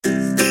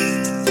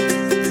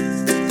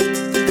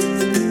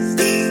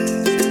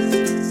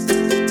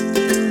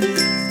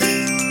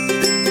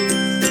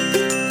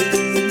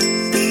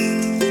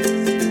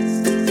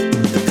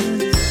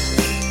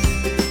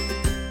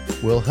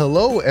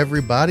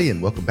everybody,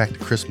 and welcome back to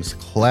Christmas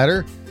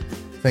Clatter.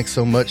 Thanks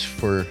so much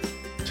for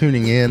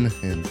tuning in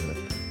and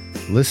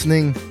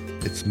listening.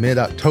 It's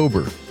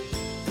mid-October,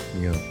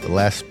 the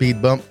last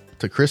speed bump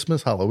to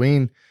Christmas,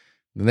 Halloween.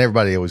 And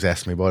everybody always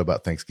asks me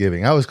about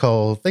Thanksgiving. I always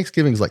call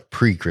Thanksgiving's like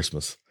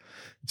pre-Christmas.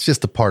 It's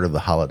just a part of the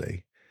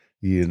holiday,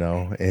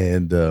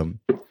 and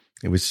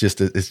it's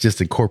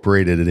just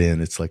incorporated it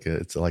in. It's like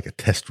a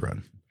test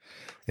run,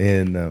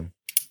 and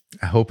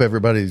I hope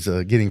everybody's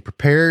getting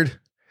prepared.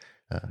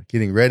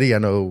 Getting ready. I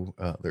know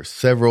there's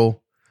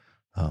several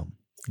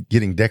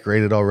getting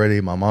decorated already.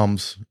 My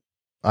mom's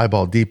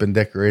eyeball deep in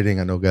decorating.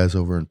 I know guys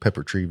over in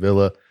Pepper Tree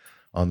Villa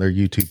on their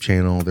YouTube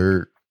channel,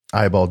 they're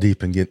eyeball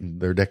deep in getting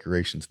their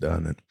decorations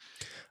done. And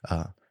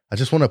I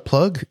just want to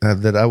plug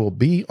that I will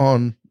be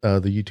on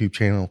the YouTube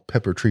channel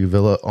Pepper Tree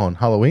Villa on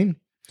Halloween.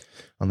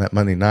 On that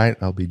Monday night,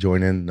 I'll be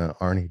joining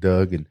Arnie,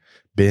 Doug, and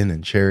Ben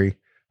and Sherry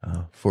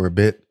for a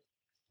bit.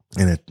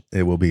 And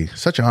it will be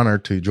such an honor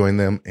to join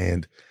them.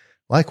 And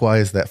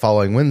likewise, that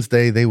following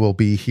Wednesday, they will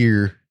be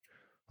here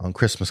on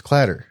Christmas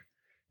Clatter.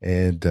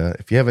 And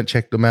if you haven't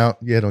checked them out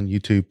yet on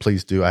YouTube,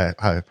 please do.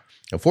 I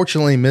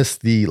unfortunately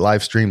missed the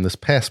live stream this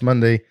past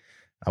Monday.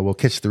 I will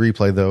catch the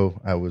replay, though.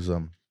 I was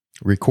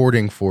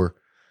recording for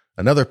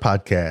another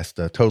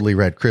podcast, Totally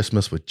Rad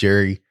Christmas with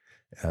Jerry,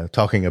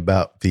 talking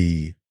about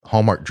the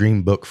Hallmark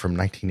Dream Book from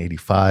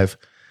 1985.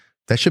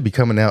 That should be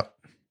coming out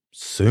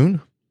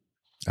soon.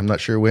 I'm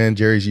not sure when.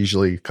 Jerry's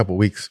usually a couple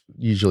weeks,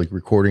 usually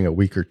recording a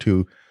week or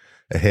two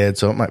ahead,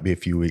 so it might be a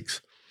few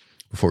weeks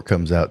before it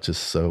comes out.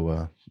 Just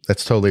so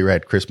that's Totally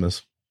Rad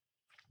Christmas,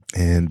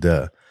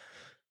 and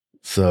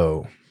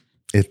so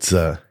it's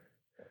we're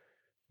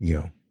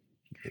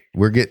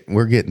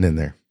getting in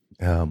there.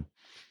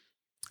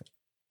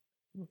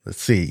 Let's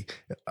see.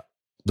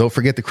 Don't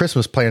forget the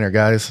Christmas planner,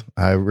 guys.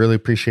 I really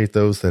appreciate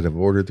those that have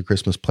ordered the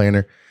Christmas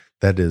planner.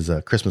 That is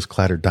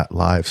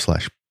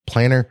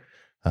christmasclatter.live/planner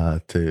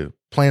to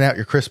plan out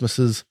your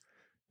Christmases.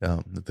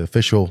 The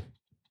official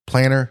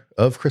planner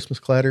of Christmas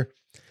Clatter.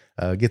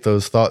 Get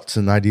those thoughts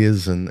and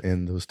ideas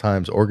and those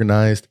times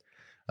organized.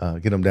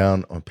 Get them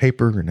down on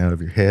paper and out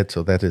of your head.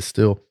 So that is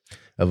still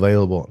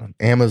available on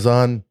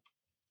Amazon.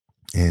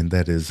 And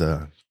that is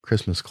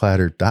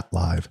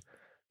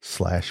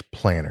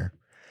christmasclatter.live/planner.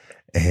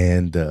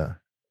 And there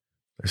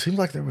seems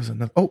like there was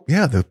another. Oh,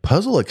 yeah, the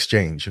puzzle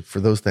exchange.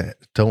 For those that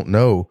don't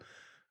know,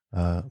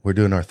 we're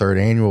doing our third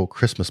annual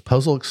Christmas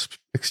puzzle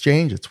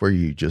exchange. It's where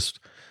you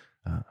just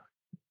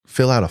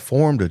fill out a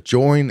form to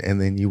join,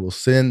 and then you will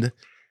send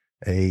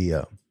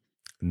a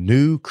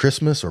new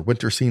Christmas or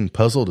winter scene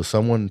puzzle to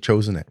someone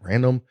chosen at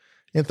random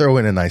and throw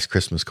in a nice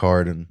Christmas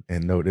card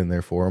and note in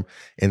there for them.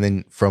 And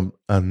then from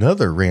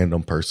another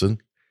random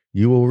person,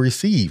 you will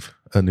receive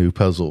a new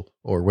puzzle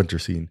or winter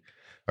scene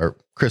or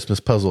Christmas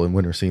puzzle and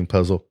winter scene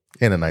puzzle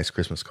and a nice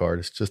Christmas card.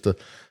 It's just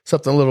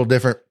something a little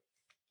different.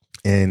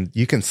 And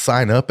you can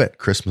sign up at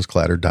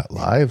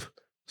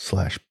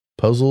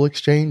christmasclatter.live/puzzle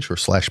exchange or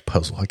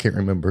 /puzzle. I can't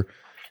remember.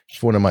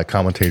 If one of my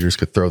commentators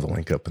could throw the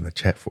link up in the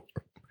chat for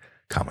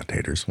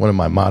one of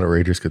my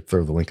moderators could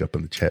throw the link up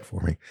in the chat for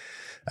me,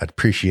 I'd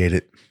appreciate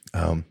it.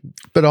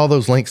 But all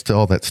those links to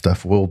all that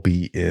stuff will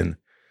be in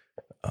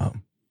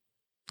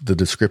the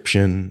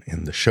description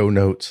and the show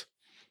notes.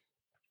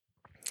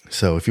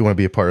 So if you want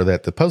to be a part of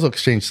that, the puzzle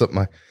exchange is something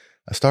I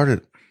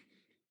started.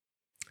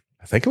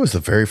 I think it was the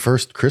very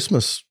first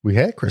Christmas we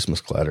had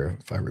Christmas Clatter,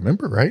 if I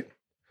remember right.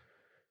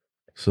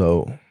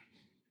 So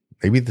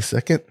maybe it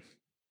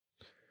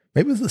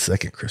was the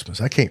second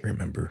Christmas. I can't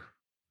remember.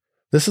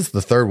 This is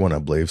the third one, I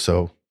believe.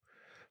 So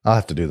I'll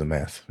have to do the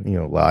math.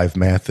 Live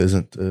math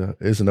isn't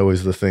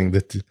always the thing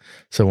that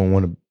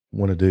someone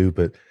want to do,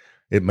 but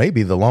it may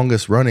be the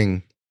longest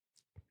running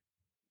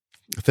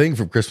thing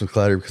from Christmas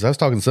Clatter, because I was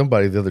talking to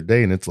somebody the other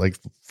day, and it's like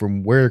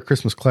from where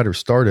Christmas Clatter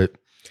started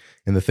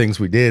and the things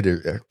we did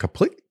are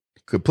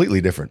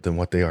completely different than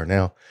what they are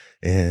now.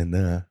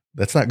 And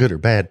that's not good or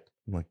bad.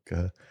 Like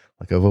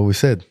I've always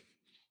said,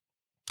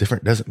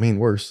 different doesn't mean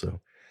worse.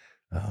 So,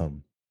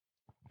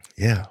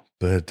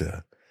 but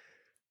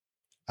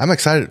I'm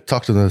excited to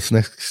talk to this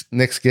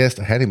next guest.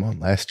 I had him on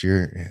last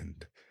year,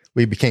 and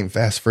we became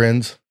fast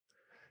friends.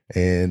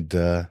 And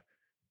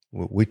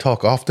we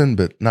talk often,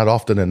 but not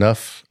often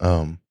enough.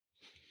 And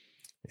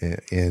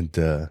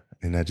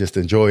I just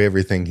enjoy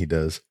everything he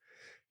does.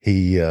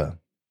 He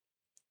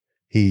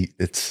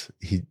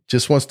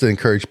just wants to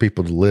encourage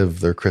people to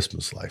live their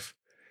Christmas life.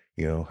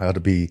 How to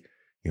be,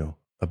 a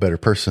better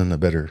person, a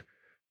better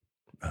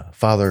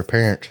father,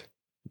 parent.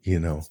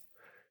 I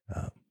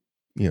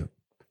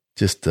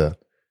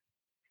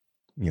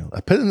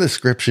put in the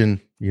description,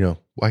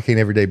 why can't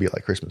every day be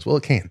like Christmas? Well,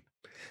 it can.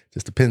 It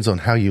just depends on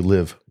how you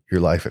live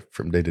your life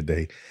from day to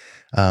day.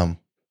 But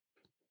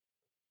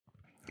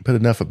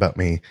enough about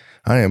me.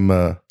 I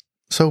am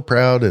so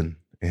proud and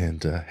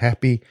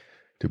happy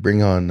to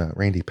bring on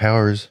Randy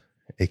Powers,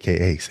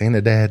 aka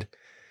Santa Dad.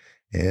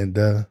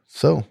 And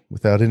so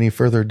without any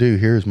further ado,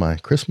 here's my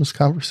Christmas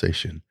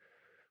conversation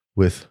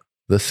with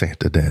the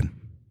Santa Dad.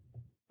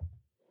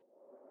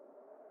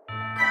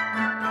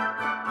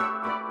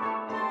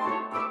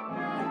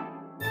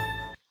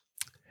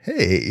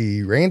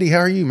 Hey, Randy, how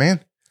are you, man?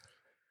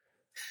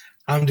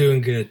 I'm doing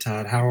good,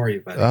 Todd. How are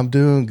you, buddy? I'm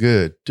doing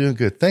good. Doing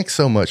good. Thanks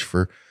so much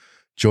for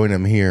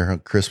joining me here on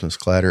Christmas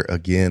Clatter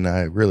again.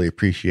 I really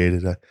appreciate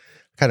it. I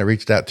kind of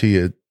reached out to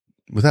you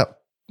without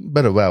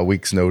but about a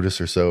week's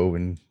notice or so,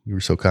 and you were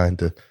so kind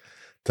to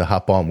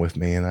hop on with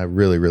me, and I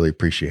really, really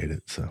appreciate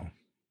it. So,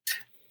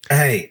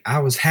 Hey, I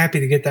was happy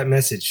to get that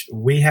message.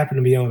 We happen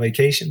to be on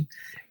vacation,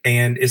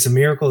 and it's a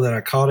miracle that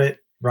I caught it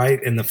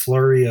right in the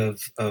flurry of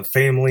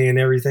family and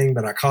everything.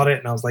 But I caught it,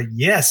 and I was like,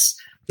 yes,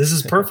 this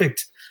is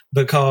perfect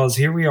because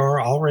here we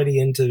are already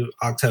into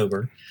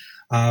October.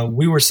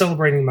 We were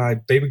celebrating my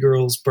baby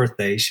girl's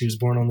birthday. She was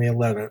born on the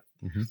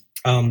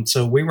 11th.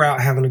 So we were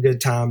out having a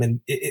good time. And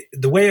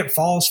the way it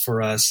falls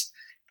for us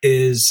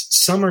is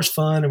summer's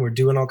fun and we're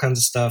doing all kinds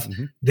of stuff.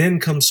 Then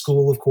comes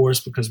school, of course,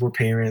 because we're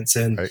parents.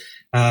 And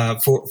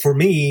for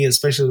me,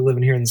 especially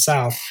living here in the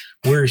South,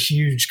 we're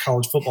huge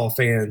college football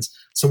fans.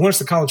 So once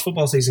the college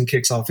football season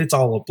kicks off, it's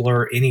all a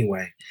blur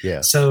anyway.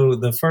 Yeah. So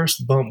the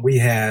first bump we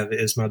have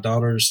is my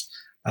daughter's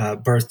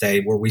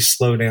birthday, where we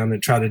slow down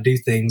and try to do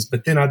things.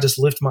 But then I just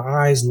lift my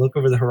eyes and look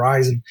over the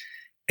horizon,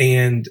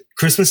 and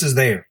Christmas is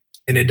there.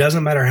 And it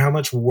doesn't matter how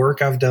much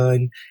work I've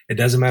done. It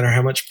doesn't matter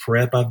how much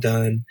prep I've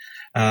done.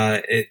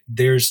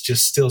 There's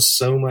just still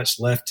so much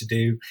left to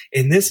do.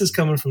 And this is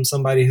coming from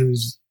somebody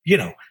who's,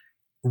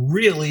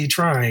 really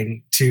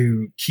trying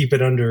to keep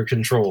it under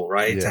control,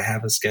 right? Yeah. To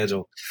have a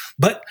schedule.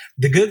 But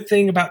the good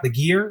thing about the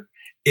gear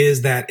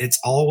is that it's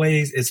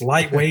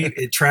lightweight.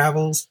 It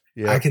travels.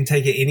 Yeah. I can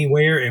take it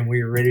anywhere and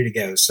we're ready to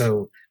go.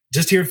 So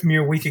just hearing from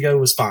you a week ago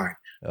was fine.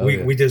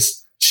 We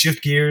just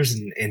shift gears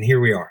and here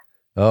we are.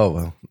 Oh,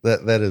 well,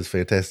 that is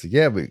fantastic.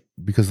 Yeah,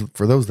 because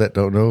for those that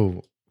don't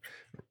know,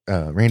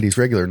 Randy's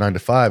regular 9 to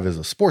 5 is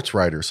a sports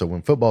writer. So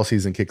when football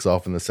season kicks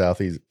off in the South,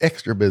 he's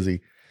extra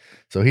busy.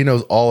 So he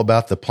knows all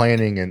about the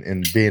planning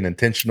and being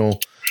intentional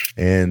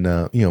and,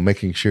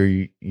 making sure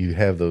you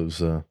have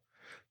those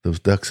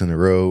ducks in a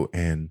row.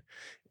 And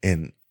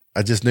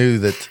I just knew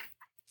that,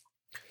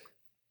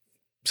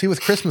 see,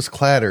 with Christmas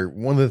Clatter,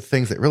 one of the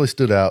things that really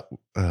stood out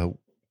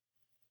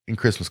in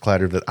Christmas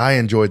Clatter that I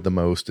enjoyed the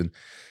most and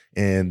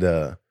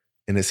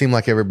it seemed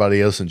like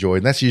everybody else enjoyed.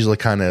 And that's usually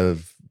kind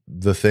of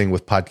the thing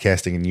with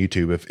podcasting and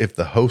YouTube. If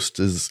the host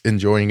is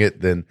enjoying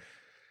it, then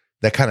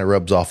that kind of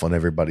rubs off on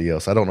everybody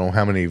else. I don't know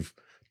how many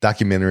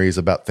documentaries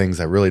about things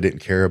I really didn't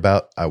care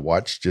about I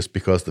watched just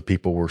because the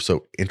people were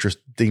so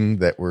interesting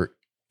that were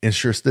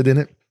interested in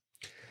it.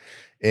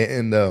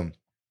 And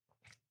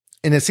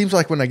it seems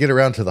like when I get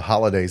around to the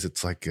holidays,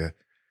 it's like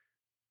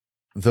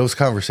those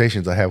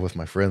conversations I have with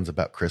my friends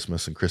about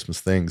Christmas and Christmas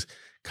things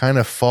kind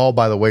of fall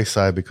by the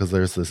wayside because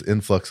there's this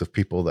influx of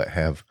people that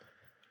have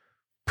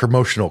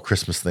promotional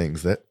Christmas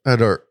things that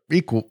are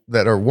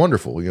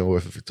wonderful.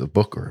 If it's a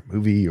book or a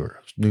movie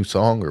or a new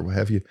song or what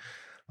have you,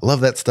 I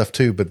love that stuff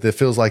too. But it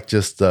feels like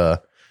just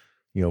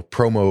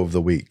promo of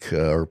the week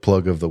or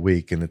plug of the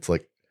week, and it's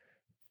like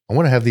I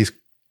want to have these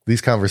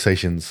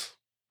conversations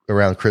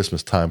around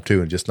Christmas time too,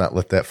 and just not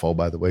let that fall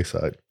by the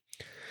wayside.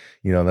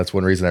 That's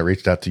one reason I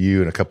reached out to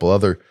you and a couple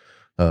other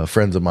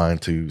friends of mine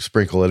to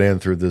sprinkle it in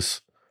through this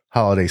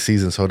holiday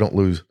season, so I don't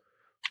lose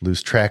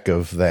track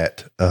of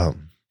that,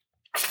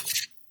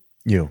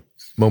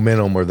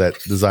 momentum or that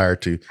desire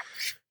to,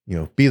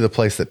 be the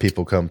place that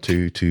people come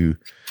to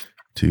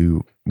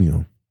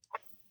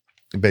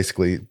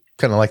basically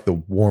kind of like the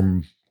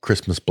warm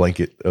Christmas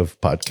blanket of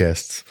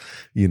podcasts,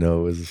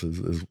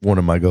 is one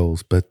of my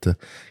goals. But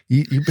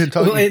you've been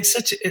talking. Well,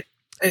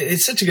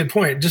 it's such a good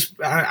point. Just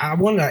I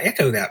wanted to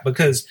echo that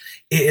because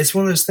it's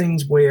one of those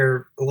things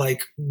where,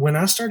 like, when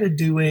I started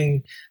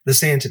doing the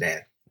Santa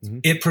Dad,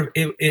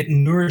 it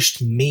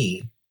nourished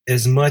me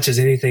as much as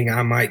anything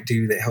I might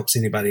do that helps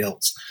anybody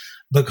else,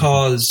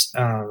 because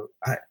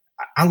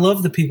I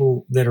love the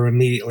people that are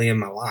immediately in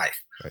my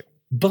life, right.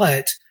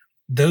 But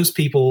those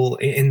people,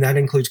 and that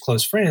includes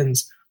close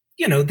friends,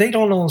 they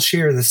don't all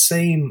share the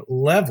same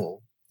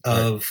level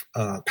of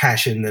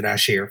passion that I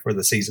share for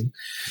the season.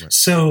 Right.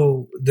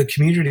 So the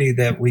community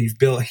that we've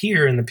built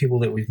here and the people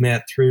that we've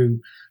met through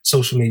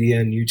social media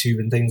and YouTube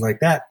and things like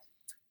that,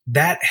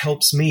 that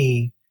helps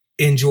me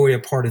enjoy a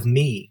part of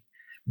me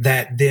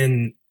that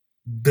then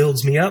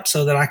builds me up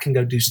so that I can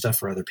go do stuff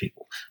for other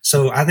people.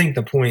 So I think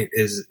the point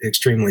is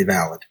extremely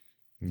valid.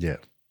 Yeah.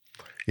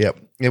 Yeah.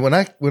 And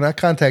when I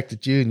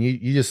contacted you and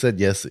you just said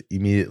yes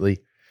immediately,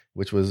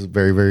 which was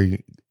very,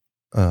 very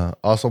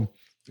awesome.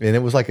 And it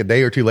was like a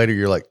day or two later,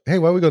 you're like, hey,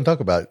 what are we going to talk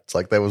about? It's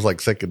like, that was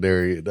like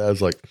secondary. And I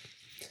was like,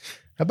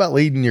 how about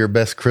leading your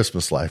best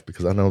Christmas life?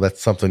 Because I know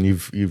that's something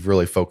you've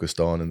really focused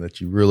on, and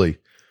that you really,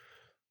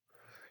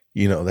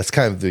 that's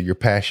kind of your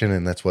passion.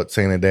 And that's what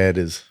Santa Dad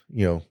is.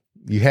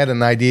 You had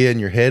an idea in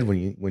your head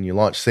when you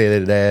launched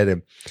Santa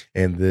Dad,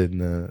 and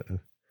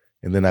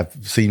then I've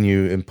seen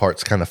you in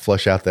parts kind of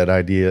flush out that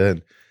idea,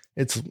 and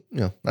it's,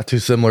 not too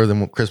similar than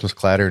what Christmas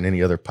Clatter and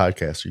any other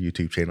podcast or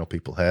YouTube channel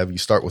people have. You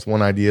start with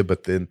one idea,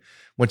 but then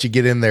once you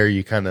get in there,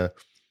 you kind of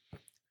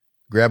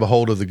grab a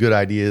hold of the good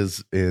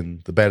ideas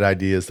and the bad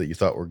ideas that you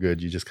thought were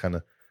good. You just kind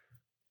of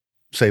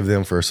save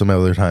them for some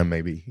other time,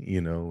 maybe,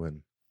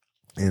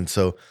 and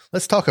so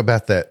let's talk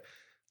about that.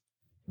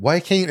 Why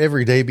can't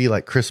every day be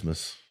like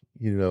Christmas?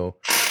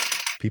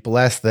 People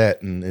ask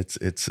that, and it's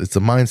a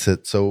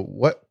mindset. So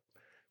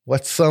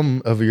what's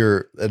some of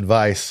your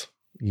advice,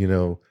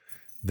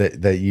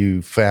 that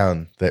you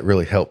found that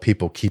really helped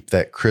people keep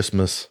that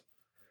Christmas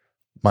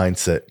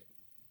mindset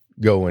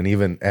going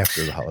even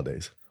after the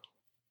holidays?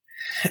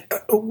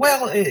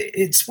 Well,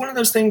 it's one of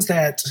those things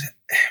that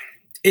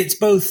it's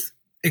both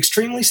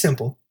extremely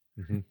simple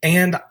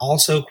and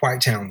also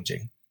quite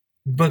challenging,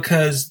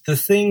 because the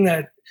thing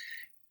that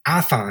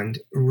I find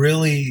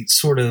really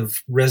sort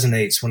of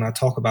resonates when I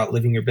talk about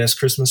living your best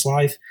Christmas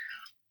life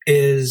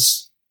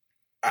is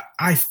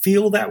I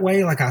feel that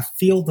way. Like I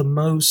feel the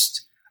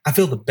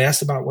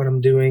best about what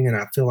I'm doing, and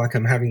I feel like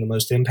I'm having the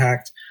most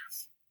impact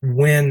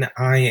when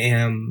I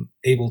am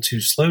able to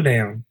slow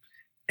down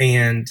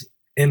and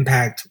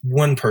impact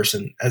one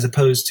person as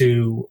opposed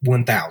to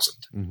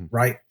 1,000,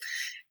 right?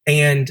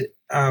 And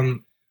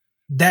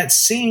that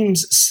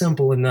seems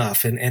simple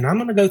enough. And I'm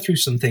going to go through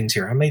some things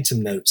here. I made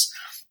some notes.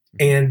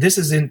 And this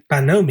is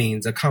by no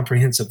means a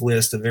comprehensive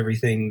list of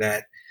everything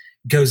that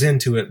goes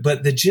into it,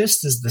 but the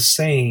gist is the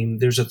same.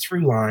 There's a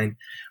through line,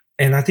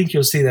 and I think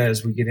you'll see that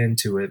as we get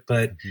into it.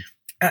 But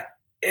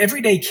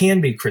every day can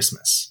be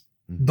Christmas.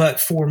 But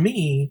for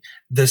me,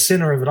 the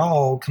center of it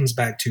all comes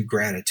back to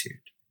gratitude.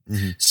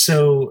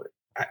 So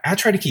I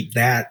try to keep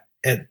that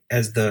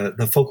as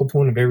the focal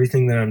point of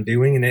everything that I'm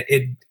doing.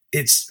 And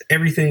it's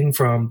everything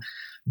from,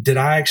 did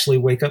I actually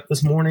wake up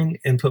this morning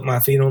and put my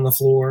feet on the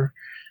floor?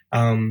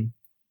 And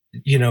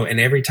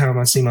every time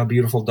I see my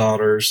beautiful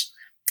daughters,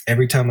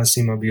 every time I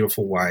see my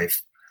beautiful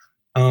wife,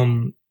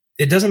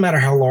 it doesn't matter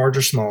how large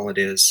or small it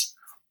is.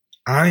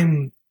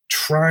 I'm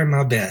trying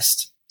my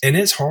best. And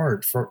it's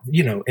hard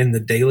in the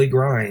daily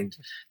grind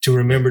to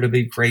remember to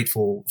be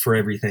grateful for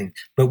everything.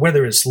 But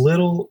whether it's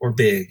little or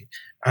big,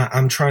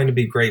 I'm trying to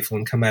be grateful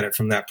and come at it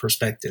from that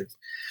perspective.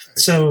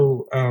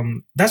 So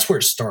that's where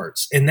it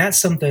starts. And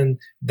that's something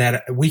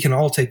that we can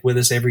all take with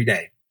us every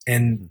day.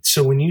 And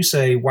so when you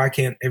say, why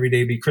can't every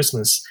day be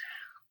Christmas?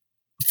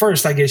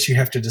 First, I guess you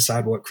have to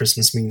decide what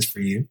Christmas means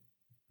for you.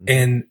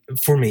 And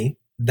for me,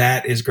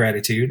 that is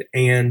gratitude.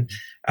 And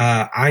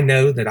I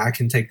know that I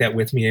can take that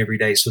with me every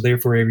day. So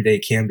therefore, every day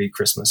can be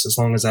Christmas as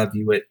long as I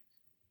view it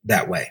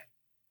that way.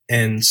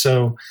 And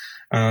so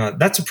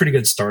that's a pretty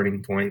good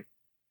starting point,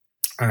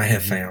 I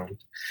have found.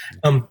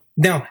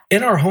 Now,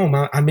 in our home,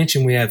 I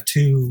mentioned we have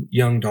two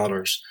young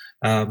daughters.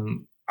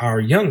 Our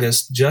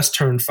youngest just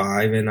turned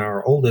 5, and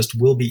our oldest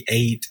will be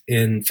 8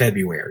 in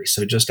February,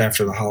 so just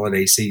after the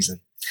holiday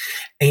season.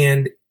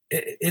 And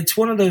it's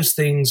one of those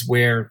things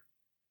where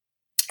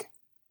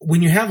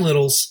when you have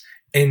littles,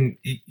 and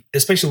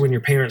especially when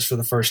you're parents for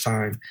the first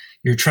time,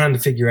 you're trying to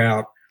figure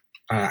out,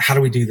 how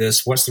do we do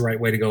this? What's the right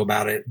way to go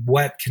about it?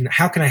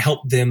 How can I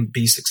help them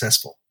be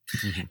successful?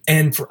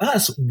 And for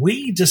us,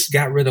 we just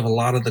got rid of a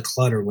lot of the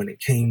clutter when it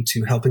came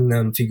to helping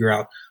them figure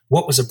out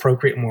what was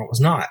appropriate and what was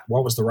not,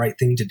 what was the right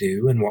thing to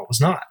do and what was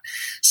not.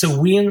 So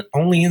we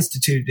only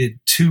instituted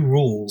 2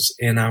 rules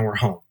in our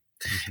home.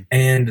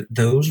 And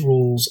those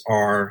rules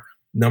are,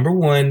 number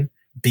 1,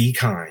 be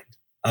kind.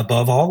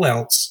 Above all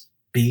else,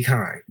 be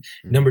kind.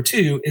 Number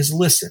 2 is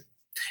listen.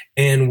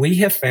 And we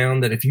have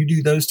found that if you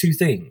do those 2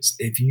 things,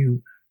 if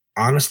you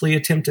honestly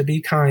attempt to be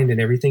kind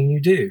in everything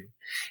you do,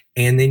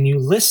 and then you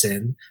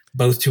listen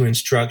both to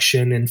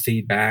instruction and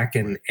feedback,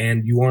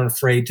 and you aren't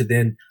afraid to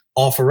then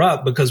offer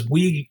up, because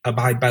we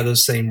abide by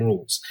those same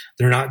rules.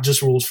 They're not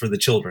just rules for the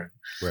children.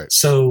 Right.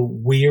 So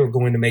we are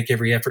going to make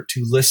every effort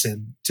to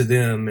listen to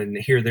them and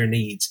hear their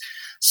needs.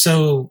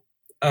 So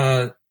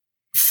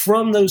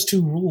from those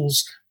 2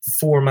 rules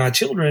for my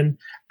children,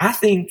 I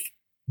think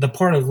the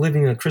part of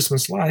living a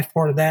Christmas life,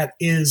 part of that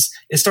is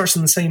it starts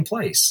in the same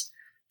place.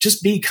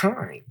 Just be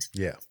kind.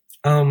 Yeah.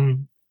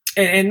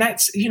 And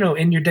that's,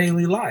 in your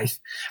daily life.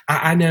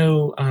 I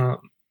know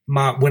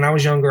when I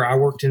was younger, I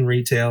worked in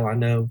retail. I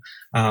know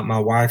my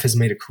wife has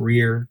made a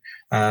career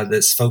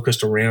that's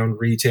focused around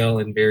retail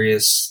and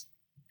various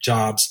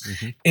jobs.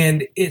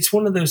 And it's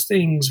one of those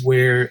things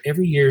where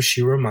every year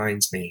she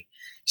reminds me,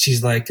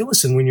 she's like,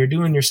 listen, when you're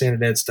doing your Santa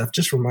Dad stuff,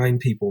 just remind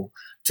people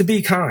to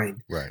be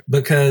kind. Right.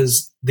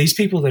 Because these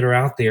people that are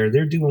out there,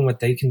 they're doing what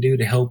they can do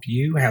to help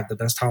you have the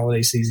best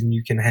holiday season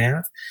you can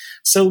have.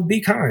 So be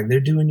kind.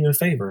 They're doing you a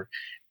favor.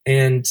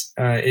 And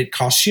it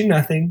costs you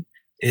nothing.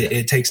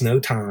 It takes no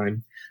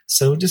time.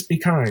 So just be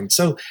kind.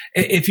 So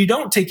if you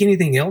don't take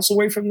anything else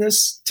away from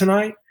this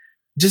tonight,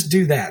 just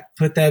do that.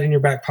 Put that in your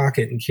back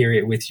pocket and carry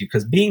it with you,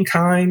 because being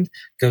kind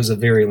goes a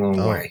very long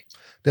way.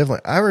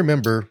 Definitely. I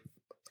remember,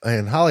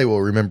 and Holly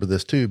will remember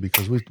this too,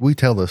 because we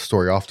tell this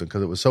story often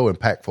because it was so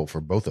impactful for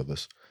both of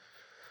us.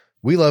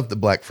 We love the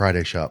Black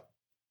Friday shop,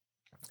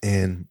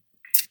 and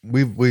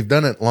we've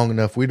done it long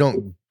enough. We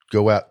don't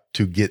go out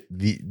to get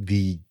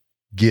the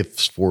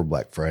gifts for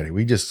Black Friday.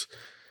 We just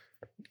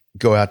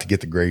go out to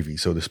get the gravy,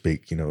 so to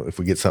speak. If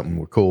we get something,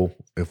 we're cool.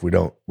 If we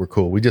don't, we're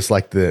cool. We just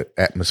like the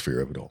atmosphere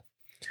of it all.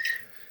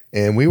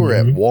 And we were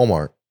at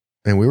Walmart,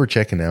 and we were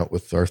checking out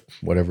with our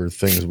whatever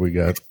things we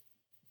got,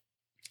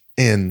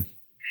 and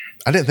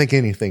I didn't think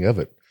anything of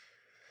it,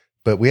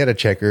 but we had a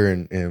checker,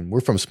 and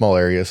we're from a small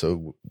area,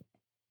 so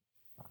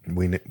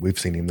we've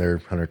seen him there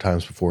 100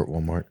 times before at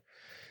Walmart,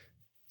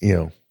 you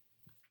know.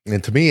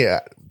 And to me,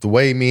 the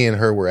way me and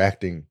her were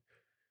acting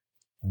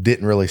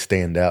didn't really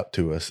stand out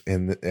to us.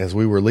 And as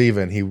we were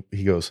leaving,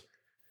 he goes,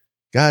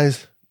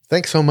 "Guys,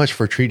 thanks so much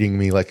for treating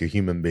me like a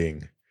human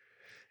being."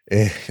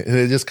 And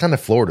it just kind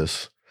of floored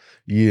us,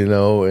 you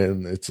know.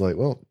 And it's like,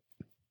 well,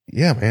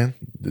 yeah, man,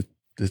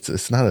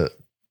 it's not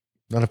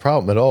a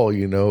problem at all,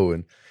 you know.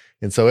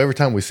 And so every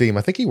time we see him,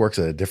 I think he works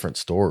at a different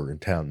store in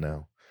town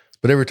now,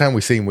 but every time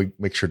we see him, we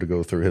make sure to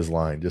go through his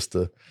line just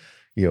to,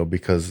 you know,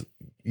 because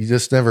you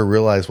just never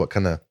realize what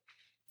kind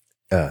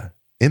of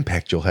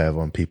impact you'll have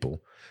on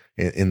people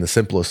in the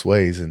simplest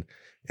ways. And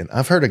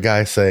I've heard a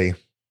guy say,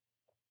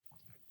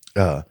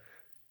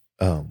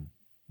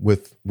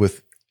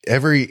 with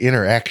every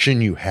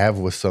interaction you have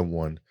with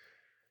someone,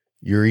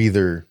 you're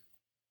either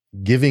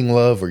giving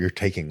love or you're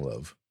taking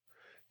love.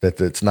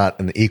 That's not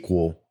an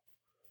equal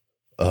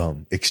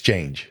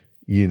exchange,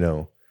 you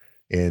know.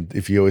 And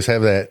if you always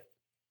have that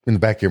in the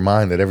back of your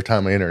mind, that every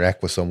time I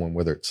interact with someone,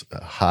 whether it's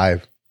a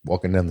hi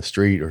walking down the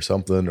street or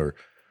something, or,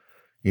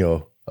 you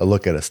know, a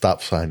look at a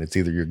stop sign, it's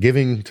either you're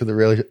giving to the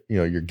real, you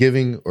know, you're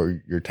giving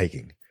or you're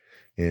taking.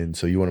 And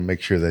so you want to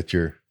make sure that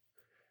you're,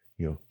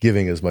 you know,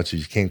 giving as much as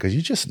you can, because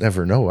you just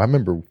never know. I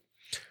remember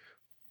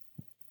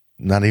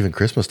not even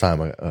Christmas time,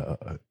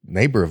 a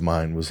neighbor of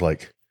mine was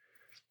like,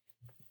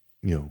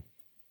 you know,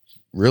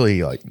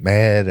 really like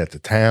mad at the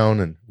town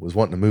and was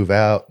wanting to move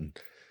out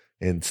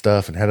and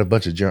stuff, and had a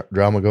bunch of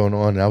drama going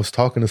on. And I was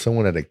talking to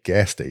someone at a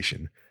gas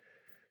station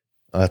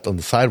on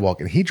the sidewalk,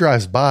 and he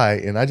drives by,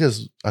 and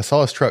I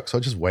saw his truck. So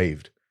I just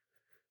waved.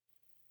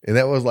 And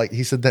that was like,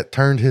 he said that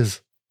turned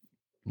his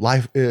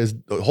life, his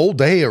whole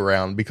day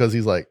around, because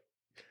he's like,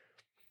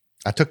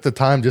 I took the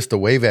time just to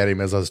wave at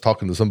him as I was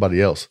talking to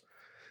somebody else.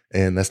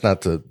 And that's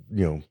not to,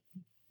 you know,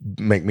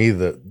 make me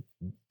the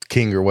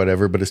king or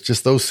whatever, but it's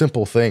just those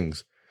simple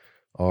things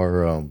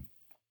are,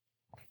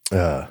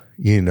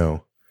 you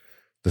know,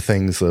 the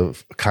things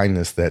of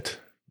kindness that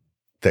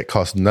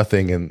cost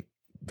nothing, and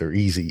they're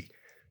easy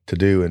to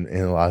do. And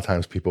a lot of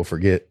times people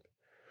forget,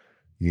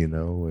 you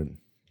know,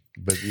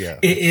 but yeah,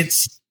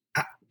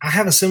 I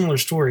have a similar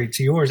story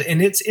to yours,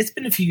 and it's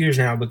been a few years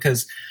now,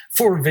 because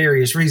for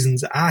various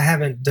reasons, I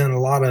haven't done a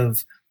lot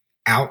of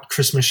out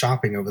Christmas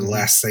shopping over the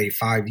last, say,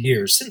 5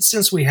 years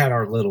since we had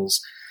our littles.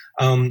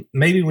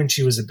 Maybe when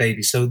she was a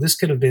baby. So this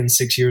could have been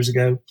 6 years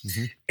ago.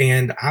 Mm-hmm.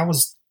 And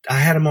I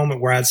had a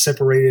moment where I'd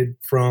separated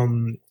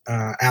from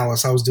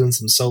Alice. I was doing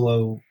some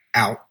solo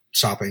out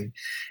shopping,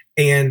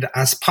 and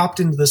I popped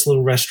into this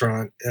little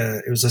restaurant.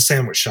 It was a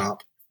sandwich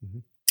shop. Mm-hmm.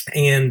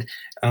 And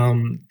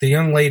the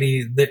young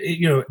lady,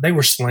 you know, they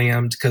were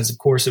slammed because, of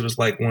course, it was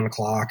like 1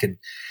 o'clock. And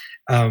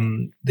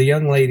the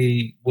young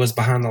lady was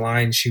behind the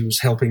line. She was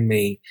helping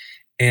me.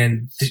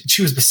 And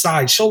she was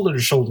beside, shoulder to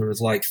shoulder,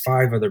 with like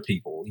 5 other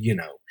people, you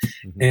know.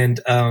 Mm-hmm.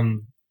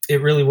 And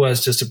it really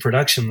was just a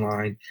production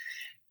line.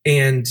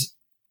 And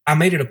I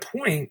made it a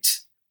point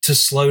to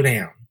slow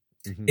down.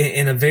 Mm-hmm.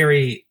 in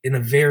a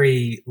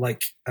very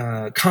like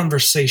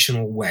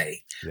conversational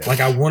way. Yeah. Like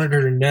I wanted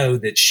her to know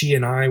that she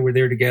and I were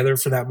there together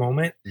for that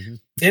moment. Mm-hmm.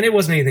 And it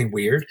wasn't anything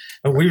weird.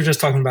 We were just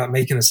talking about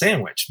making a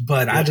sandwich,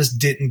 but yeah. I just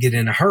didn't get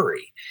in a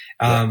hurry.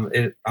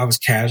 I was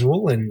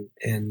casual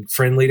and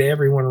friendly to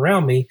everyone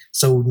around me.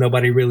 So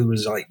nobody really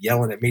was like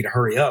yelling at me to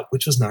hurry up,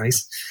 which was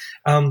nice.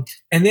 And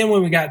then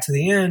when we got to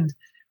the end,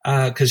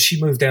 cause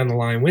she moved down the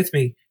line with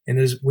me, and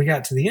as we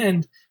got to the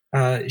end,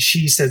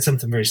 she said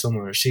something very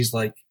similar. She's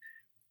like,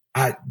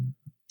 I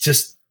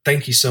just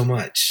thank you so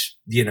much.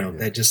 You know,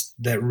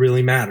 that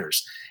really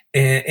matters.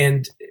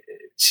 And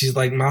she's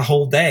like, my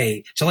whole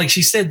day. So like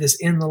she said this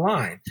in the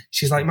line.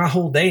 She's like, my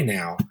whole day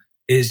now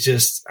is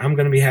just, I'm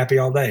going to be happy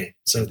all day.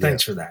 So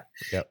thanks for that.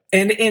 Yep.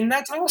 And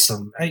that's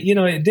awesome. You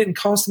know, it didn't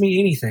cost me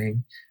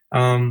anything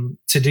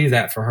to do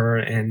that for her.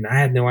 And I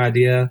had no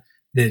idea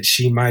that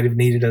she might have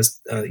needed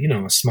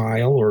a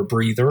smile or a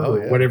breather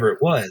or whatever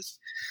it was.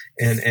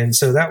 And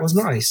so that was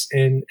nice.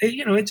 And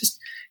you know, it's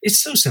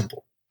so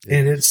simple.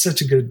 And it's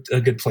such a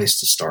good place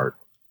to start.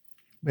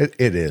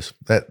 It is.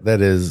 That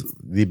is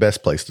the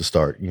best place to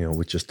start, you know,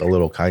 with just a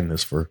little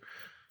kindness for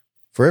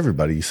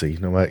everybody you see.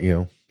 No matter, you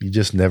know, you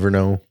just never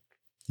know.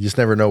 You just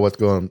never know what's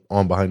going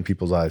on behind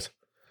people's eyes.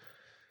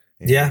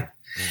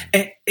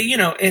 And, you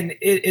know, and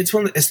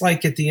it's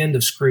like at the end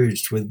of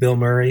Scrooged with Bill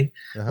Murray,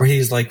 where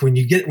he's like, when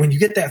you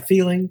get that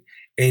feeling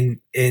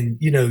and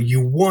you know, you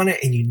want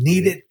it and you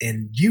need it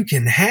and you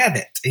can have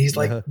it. He's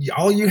like,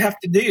 all you have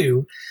to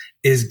do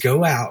is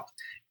go out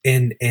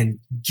and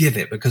give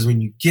it, because when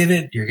you give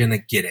it, you're going to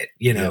get it,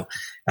 you know,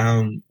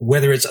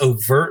 whether it's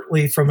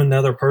overtly from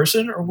another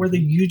person or whether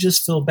you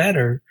just feel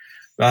better,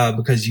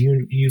 because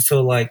you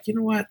feel like, you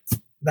know what,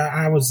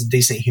 I was a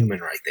decent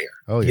human right there.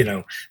 Oh, yeah. You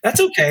know, that's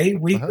okay.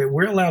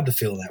 We're allowed to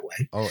feel that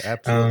way. Oh,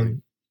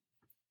 absolutely.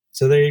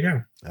 So there you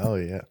go. Oh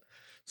yeah.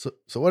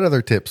 So what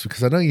other tips?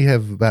 Because I know you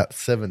have about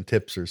 7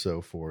 tips or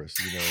so for us,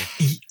 you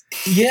know.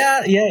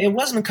 Yeah. It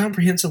wasn't a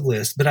comprehensive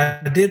list, but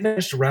I did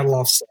manage to rattle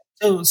off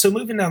some. So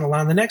moving down the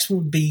line, the next one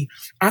would be,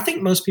 I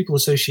think most people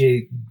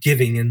associate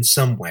giving in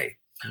some way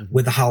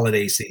with the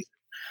holiday season.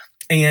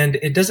 And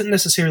it doesn't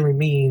necessarily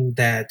mean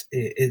that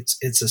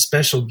it's a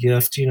special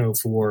gift, you know,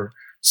 for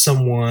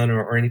someone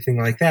or anything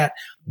like that.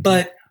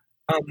 But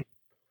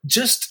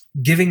just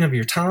giving of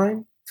your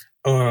time,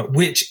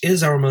 which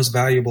is our most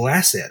valuable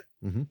asset.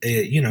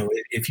 You know,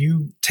 if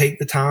you take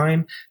the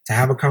time to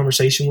have a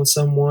conversation with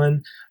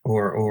someone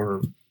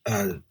or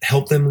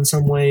help them in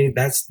some way,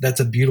 that's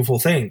a beautiful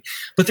thing.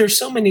 But there's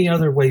so many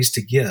other ways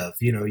to give.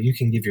 You know, you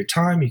can give your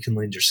time, you can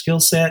lend your skill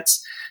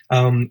sets.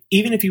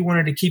 Even if you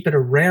wanted to keep it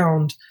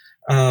around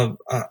a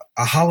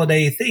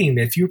holiday theme,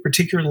 if you're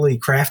particularly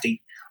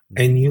crafty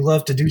and you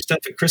love to do stuff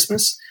at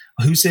Christmas,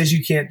 who says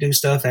you can't do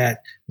stuff at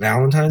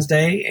Valentine's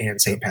Day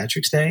and St.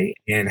 Patrick's Day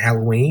and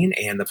Halloween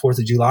and the 4th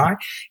of July?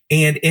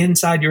 And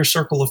inside your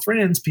circle of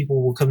friends,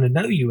 people will come to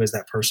know you as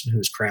that person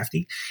who's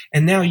crafty.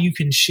 And now you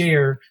can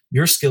share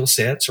your skill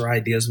sets or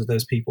ideas with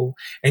those people.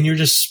 And you're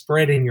just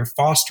spreading, you're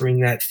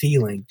fostering that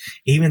feeling.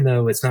 Even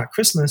though it's not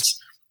Christmas,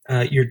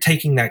 you're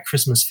taking that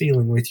Christmas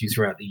feeling with you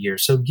throughout the year.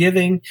 So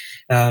giving,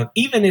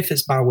 even if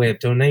it's by way of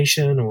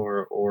donation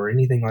or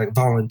anything like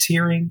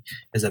volunteering,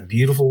 is a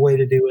beautiful way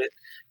to do it.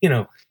 You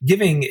know,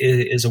 giving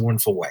is a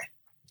wonderful way.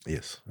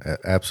 Yes,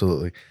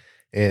 absolutely.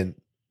 And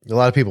a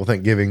lot of people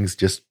think giving's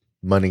just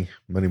money,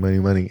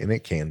 and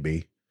it can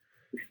be.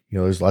 You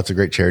know, there's lots of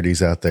great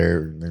charities out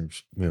there.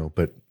 There's, you know,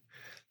 but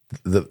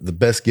the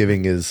best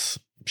giving is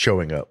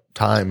showing up.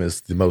 Time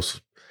is the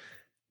most.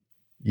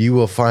 You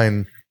will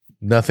find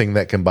nothing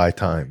that can buy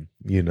time.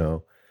 You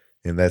know,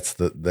 and that's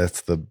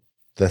the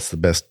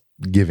best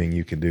giving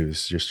you can do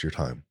is just your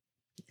time.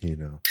 You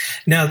know.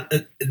 Now,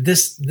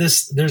 this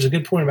there's a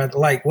good point about,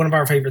 like, one of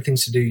our favorite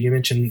things to do. You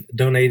mentioned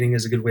donating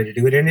is a good way to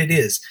do it, and it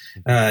is.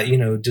 You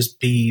know, just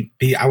be.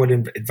 I would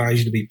advise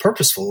you to be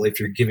purposeful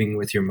if you're giving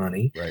with your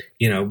money. Right.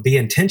 You know, be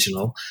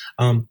intentional.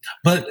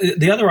 But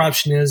the other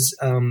option is,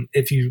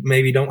 if you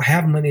maybe don't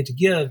have money to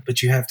give,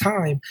 but you have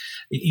time,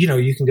 you know,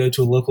 you can go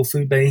to a local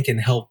food bank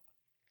and help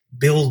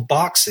build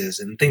boxes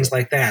and things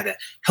like that.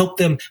 Help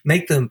them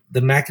make the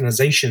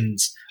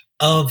mechanizations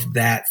of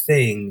that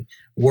thing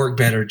work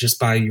better just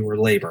by your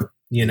labor,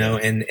 you know,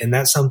 and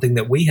that's something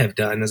that we have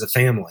done as a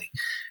family.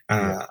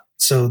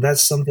 So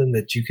that's something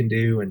that you can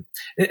do. And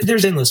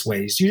there's endless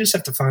ways. You just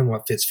have to find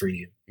what fits for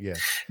you. Yeah.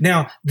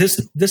 Now,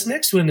 this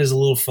next one is a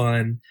little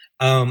fun,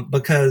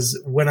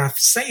 because when I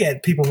say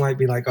it, people might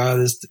be like,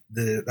 oh,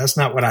 that's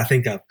not what I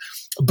think of.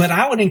 But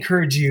I would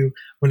encourage you,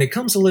 when it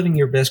comes to living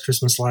your best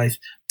Christmas life,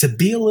 to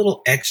be a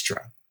little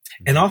extra.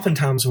 And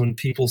oftentimes when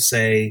people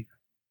say,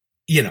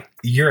 you know,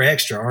 you're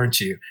extra, aren't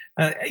you?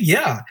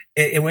 Yeah.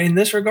 In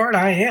this regard,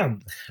 I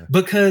am,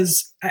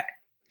 because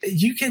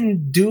you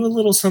can do a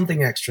little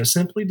something extra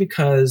simply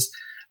because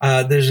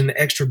there's an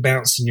extra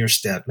bounce in your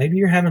step. Maybe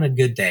you're having a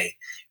good day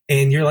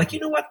and you're like, you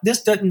know what?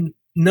 This doesn't,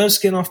 no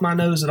skin off my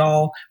nose at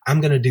all. I'm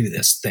going to do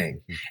this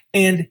thing.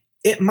 And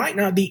it might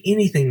not be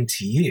anything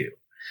to you,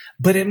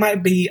 but it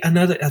might be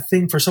a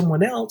thing for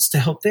someone else to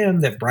help them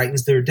that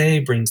brightens their day,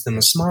 brings them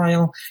a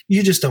smile.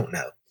 You just don't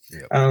know.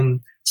 Yep.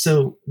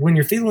 So when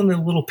you're feeling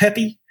a little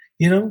peppy,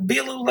 you know, be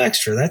a little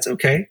extra. That's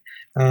okay.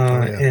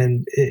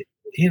 And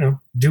you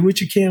know, do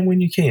what you can when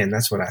you can.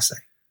 That's what I say.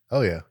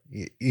 Oh yeah.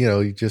 You know,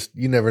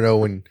 you never know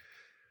when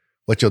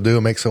what you'll do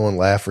and make someone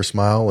laugh or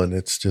smile. And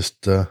it's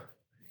just, you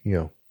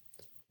know,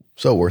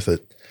 so worth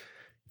it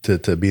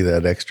to be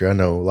that extra. I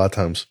know a lot of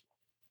times,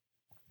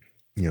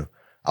 you know,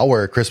 I'll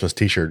wear a Christmas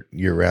t-shirt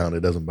year round.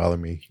 It doesn't bother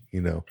me,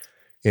 you know,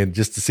 and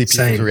just to see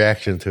people's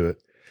reaction to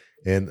it.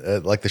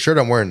 And like the shirt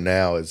I'm wearing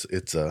now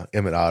it's a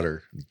Emmett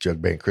Otter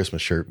Jug Band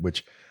Christmas shirt,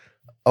 which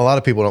a lot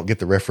of people don't get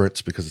the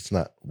reference because it's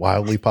not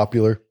wildly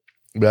popular.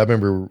 But I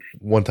remember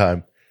one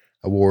time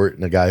I wore it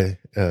and a guy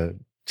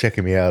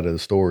checking me out at a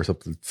store or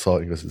something saw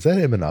it and goes, "Is that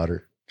Emmett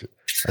Otter?"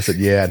 I said,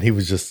 "Yeah." And he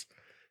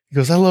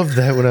goes, "I loved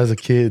that when I was a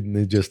kid." And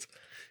it just,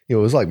 you know,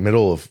 it was like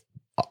middle of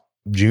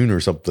June or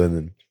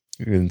something.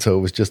 And so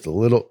it was just a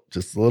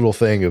little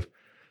thing of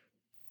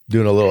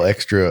doing a little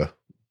extra,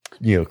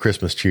 you know,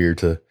 Christmas cheer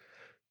to,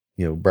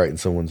 you know, brighten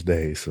someone's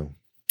day. So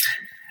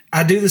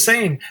I do the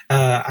same.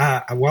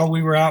 While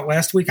we were out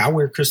last week, I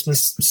wear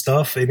Christmas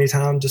stuff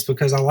anytime just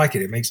because I like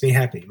it. It makes me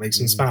happy. It makes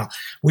me smile.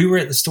 We were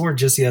at the store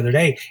just the other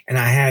day and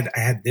I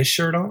had this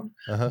shirt on,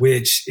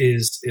 which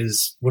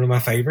is one of my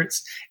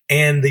favorites.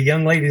 And the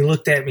young lady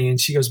looked at me and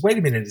she goes, "Wait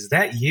a minute, is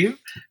that you?"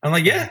 I'm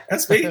like, "Yeah,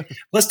 that's me.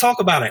 Let's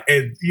talk about it."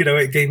 And, you know,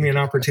 it gave me an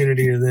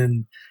opportunity to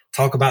then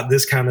talk about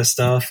this kind of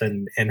stuff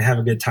and have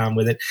a good time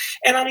with it.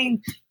 And I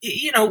mean,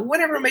 you know,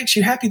 whatever makes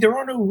you happy, there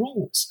are no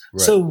rules.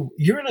 Right. So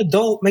you're an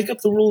adult, make up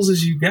the rules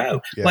as you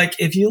go. Yeah. Like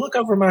if you look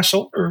over my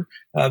shoulder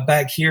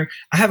back here,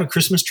 I have a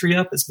Christmas tree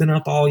up. It's been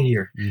up all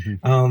year.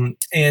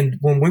 And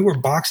when we were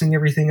boxing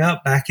everything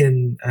up back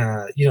in,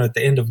 you know, at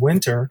the end of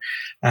winter,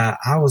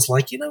 I was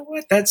like, you know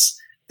what,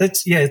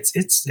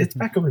 it's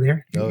back over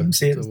there. You can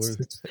see it.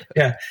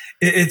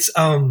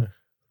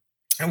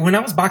 And when I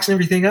was boxing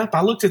everything up,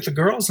 I looked at the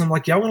girls and I'm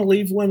like, y'all want to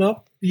leave one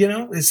up? You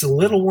know, it's a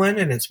little one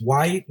and it's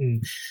white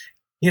and,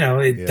 you know,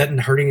 it doesn't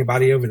hurt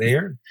anybody over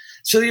there.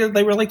 So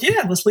they were like,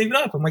 yeah, let's leave it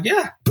up. I'm like,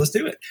 yeah, let's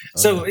do it.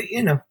 So,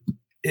 you know,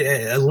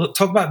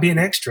 talk about being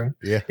extra.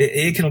 Yeah.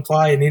 It can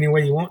apply in any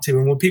way you want to.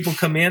 And when people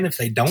come in, if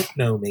they don't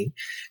know me,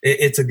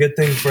 it's a good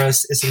thing for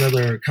us. It's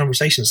another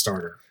conversation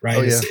starter, right?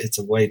 Oh, yeah. It's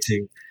a way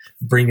to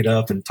bring it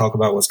up and talk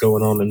about what's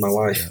going on in my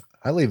life. Yeah.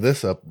 I leave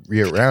this up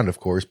year round, of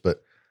course,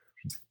 but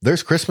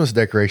there's Christmas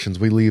decorations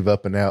we leave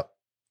up and out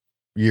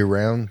year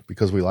round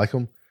because we like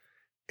them.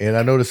 And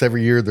I notice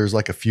every year there's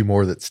like a few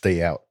more that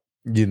stay out,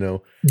 you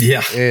know?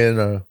 Yeah.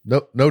 And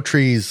no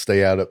trees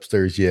stay out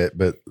upstairs yet,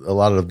 but a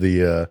lot of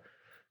the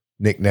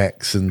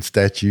knickknacks and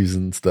statues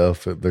and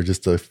stuff, there's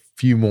just a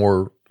few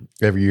more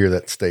every year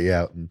that stay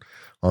out and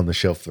on the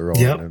shelf they're on.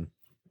 Yep.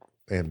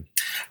 And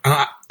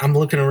I'm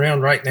looking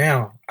around right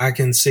now. I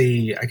can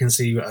see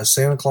a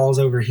Santa Claus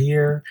over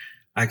here.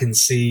 I can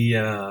see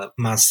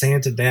my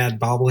Santa Dad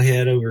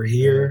bobblehead over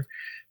here.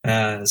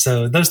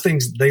 So those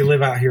things, they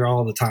live out here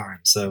all the time.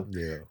 So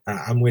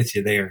I'm with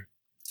you there.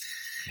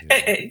 Yeah.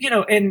 And, you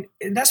know, and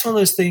that's one of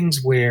those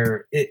things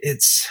where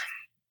it's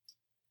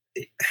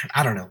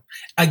I don't know.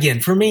 Again,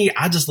 for me,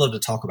 I just love to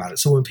talk about it.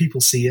 So when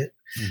people see it,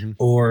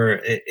 or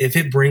if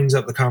it brings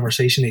up the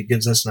conversation, it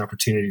gives us an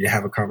opportunity to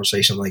have a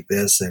conversation like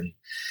this. And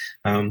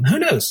who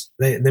knows?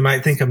 They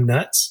might think I'm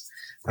nuts.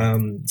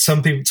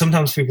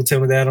 Sometimes people tell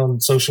me that on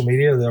social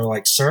media. They're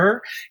like,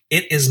 "Sir,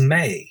 it is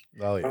May."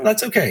 Oh, yeah.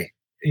 That's okay.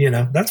 You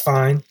know, that's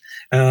fine.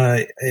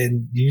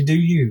 And you do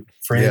you,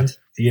 friend. Yeah.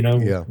 You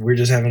know, we're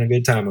just having a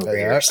good time over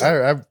here.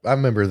 So. I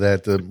remember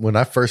that when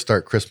I first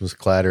started Christmas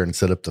Clatter and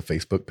set up the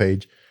Facebook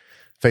page,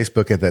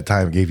 Facebook at that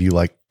time gave you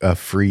like a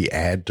free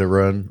ad to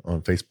run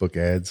on Facebook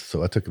ads.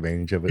 So I took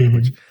advantage of it,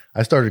 which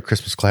I started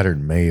Christmas Clatter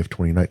in May of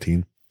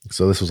 2019.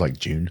 So this was like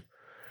June.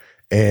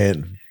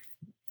 And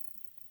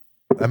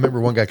I remember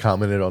one guy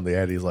commented on the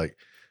ad. He's like,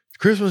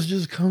 Christmas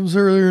just comes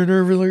earlier and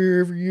earlier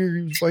every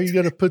year. Why you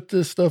got to put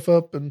this stuff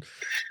up? And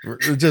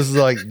just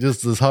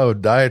this whole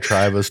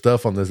diatribe of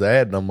stuff on this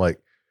ad. And I'm like,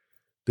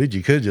 dude,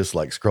 you could just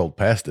like scroll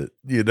past it,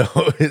 you know,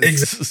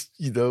 just,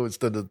 you know,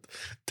 instead of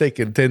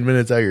taking 10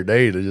 minutes out of your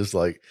day to just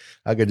like,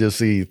 I could just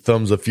see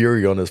thumbs of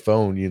fury on his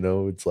phone, you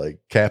know, it's like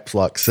caps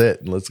lock set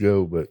and let's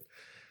go. But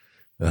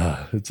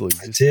it's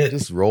like,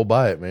 just roll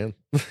by it, man.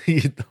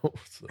 You know,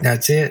 so.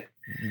 That's it.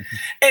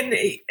 And,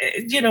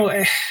 you know,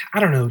 I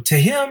don't know, to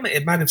him,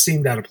 it might've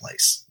seemed out of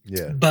place,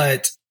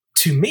 but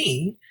to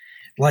me,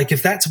 like,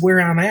 if that's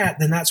where I'm at,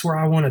 then that's where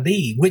I want to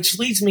be, which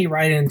leads me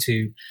right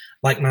into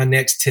like my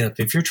next tip.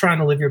 If you're trying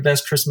to live your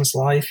best Christmas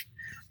life,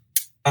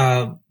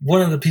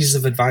 one of the pieces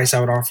of advice I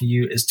would offer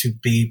you is to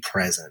be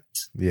present,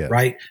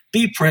 right?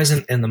 Be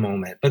present in the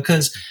moment,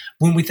 because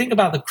when we think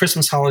about the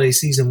Christmas holiday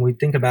season, we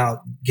think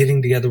about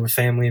getting together with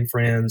family and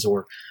friends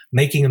or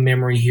making a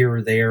memory here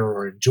or there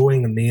or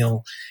enjoying a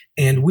meal.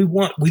 And we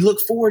look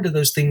forward to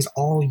those things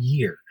all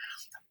year.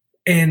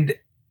 And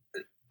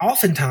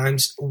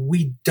oftentimes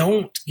we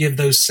don't give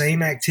those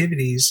same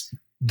activities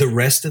the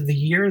rest of the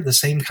year the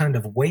same kind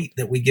of weight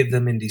that we give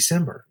them in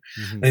December.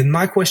 And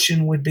my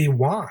question would be,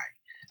 why?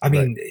 I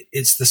mean,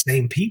 it's the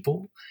same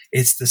people.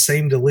 It's the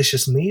same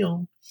delicious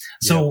meal.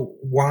 So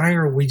why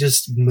are we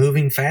just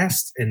moving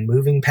fast and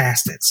moving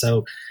past it?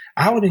 So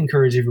I would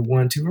encourage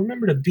everyone to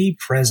remember to be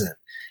present.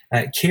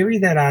 Carry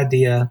that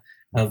idea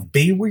of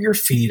be where your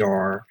feet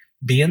are,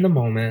 be in the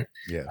moment,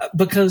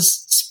 because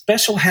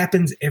special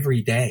happens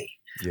every day.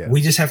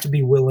 We just have to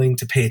be willing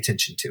to pay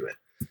attention to it.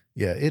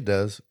 Yeah, it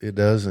does. It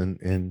does.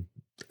 And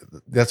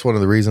that's one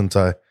of the reasons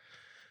I,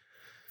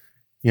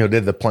 you know,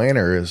 did the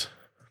planner is,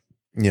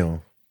 you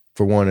know,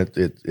 for one,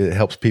 it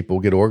helps people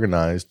get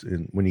organized.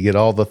 And when you get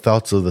all the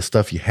thoughts of the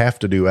stuff you have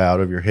to do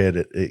out of your head,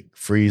 it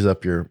frees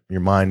up your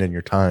mind and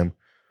your time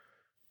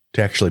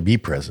to actually be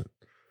present,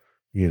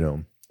 you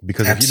know,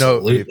 because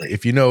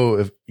if you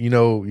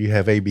know you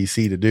have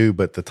ABC to do,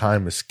 but the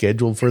time is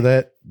scheduled for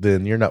that,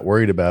 then you're not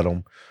worried about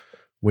them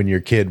when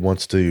your kid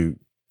wants to,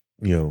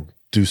 you know,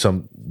 do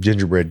some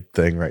gingerbread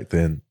thing right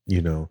then,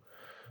 you know,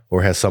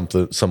 or has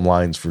some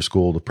lines for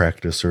school to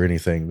practice or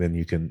anything, then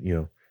you can, you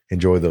know,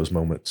 enjoy those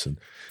moments and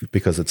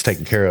because it's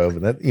taken care of.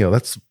 And that, you know,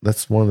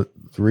 that's one of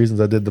the reasons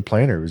I did the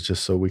planner, was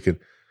just so we could,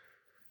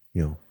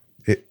 you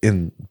know,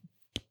 in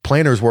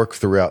planners work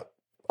throughout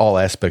all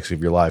aspects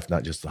of your life,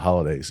 not just the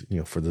holidays, you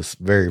know, for this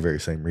very, very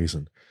same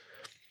reason.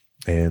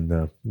 And,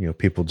 you know,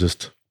 people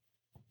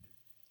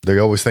they're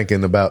always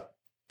thinking about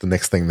the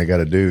next thing they got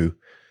to do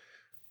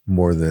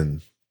more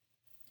than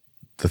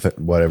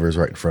whatever is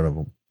right in front of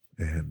them.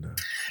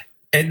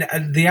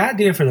 And the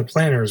idea for the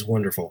planner is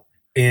wonderful.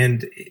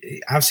 And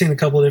I've seen a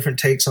couple of different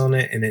takes on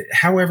it. And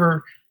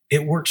however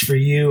it works for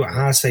you,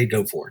 I say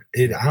go for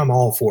it. I'm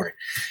all for it.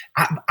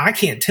 I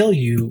can't tell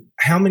you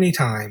how many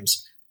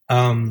times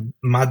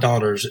my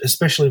daughters,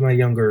 especially my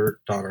younger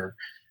daughter,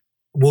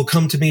 will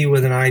come to me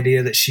with an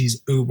idea that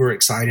she's uber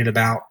excited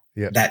about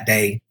that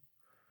day.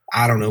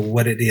 I don't know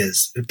what it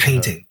is,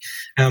 painting.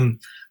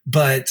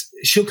 But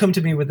she'll come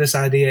to me with this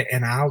idea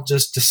and I'll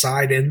just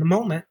decide in the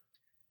moment,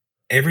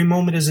 every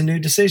moment is a new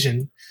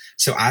decision.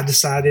 So I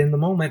decided in the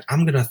moment,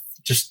 I'm going to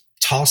just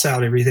toss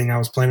out everything I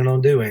was planning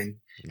on doing,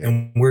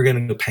 and we're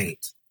going to go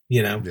paint,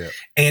 and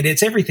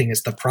it's everything.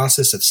 It's the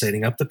process of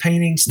setting up the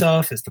painting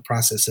stuff. It's the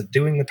process of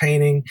doing the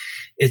painting.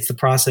 It's the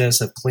process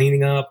of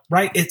cleaning up,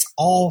 right? It's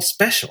all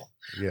special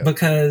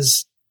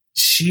because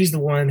she's the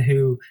one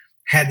who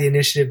had the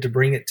initiative to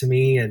bring it to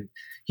me and,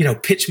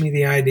 pitch me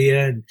the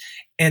idea.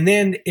 And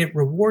then it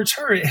rewards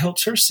her. It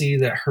helps her see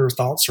that her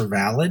thoughts are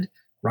valid,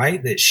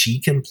 right? That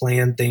she can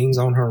plan things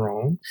on her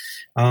own.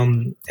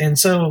 And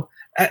so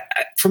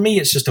for me,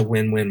 it's just a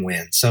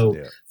win-win-win. So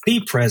be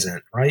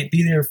present, right?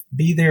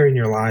 Be there in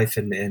your life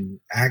and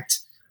act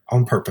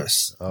on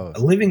purpose.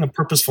 Living a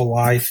purposeful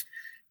life,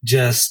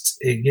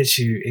 it gets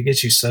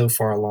you so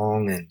far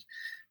along. And,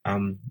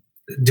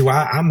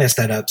 I mess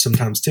that up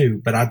sometimes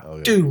too, but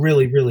I do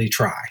really, really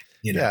try,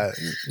 Yeah.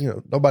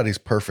 Nobody's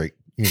perfect,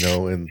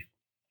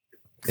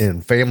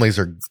 and families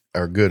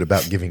are good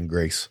about giving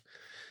grace,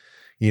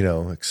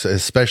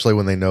 especially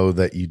when they know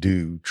that you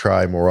do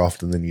try more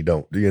often than you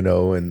don't,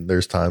 and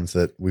there's times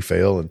that we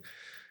fail, and,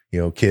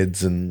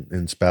 kids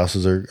and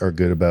spouses are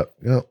good about,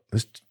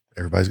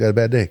 everybody's got a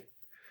bad day,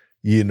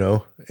 and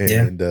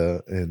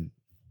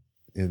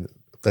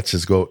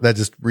that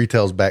just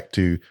retails back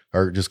to,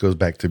 or just goes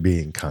back to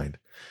being kind,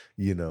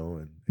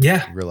 and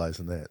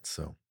realizing that.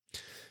 So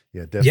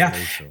definitely. Yeah.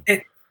 So.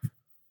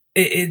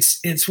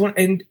 It's one,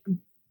 and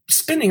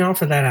spinning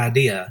off of that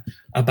idea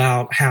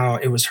about how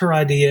it was her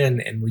idea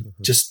and we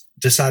just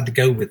decided to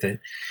go with it.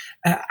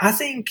 I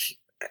think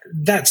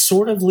that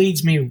sort of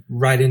leads me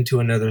right into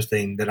another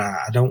thing that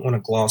I don't want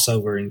to gloss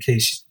over in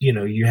case,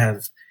 you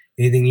have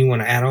anything you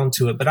want to add on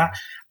to it, but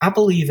I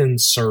believe in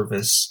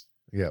service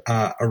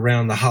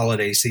around the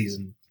holiday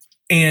season.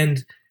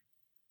 And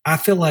I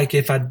feel like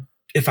if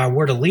I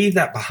were to leave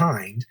that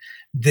behind,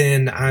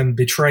 then I'm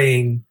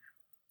betraying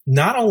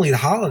not only the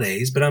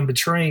holidays, but I'm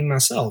betraying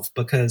myself,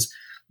 because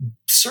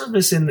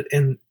service and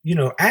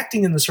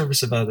acting in the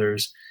service of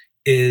others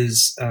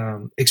is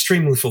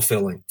extremely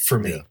fulfilling for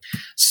me. Yeah.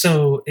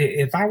 So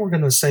if I were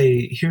going to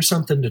say, here's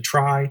something to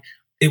try,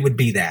 it would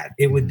be that.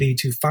 It would be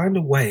to find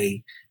a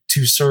way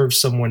to serve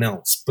someone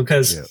else,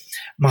 because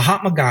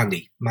Mahatma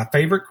Gandhi, my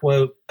favorite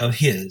quote of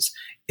his,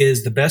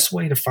 is the best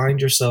way to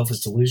find yourself is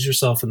to lose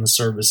yourself in the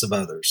service of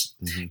others.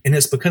 And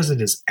it's because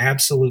it is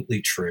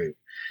absolutely true.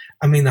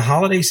 I mean, the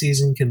holiday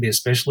season can be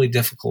especially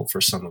difficult for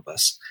some of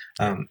us.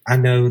 I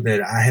know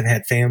that I have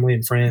had family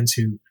and friends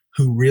who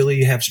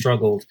really have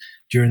struggled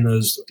during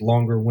those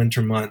longer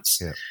winter months.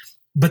 Yeah.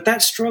 But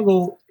that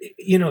struggle,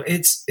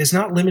 it's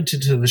not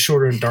limited to the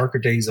shorter and darker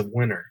days of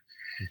winter.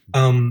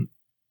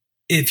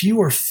 If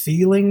you are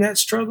feeling that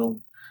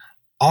struggle,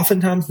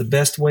 oftentimes the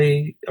best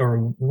way, or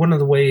one of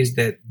the ways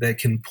that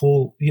can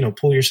pull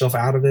yourself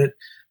out of it,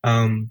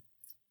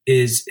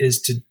 is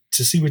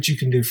to see what you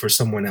can do for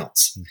someone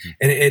else.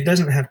 And it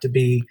doesn't have to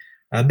be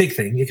a big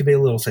thing. It could be a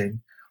little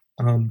thing.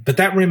 But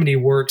that remedy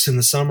works in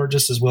the summer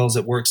just as well as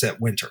it works at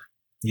winter,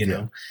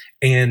 know?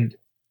 And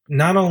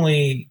not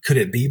only could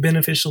it be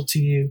beneficial to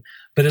you,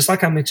 but it's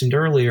like I mentioned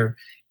earlier,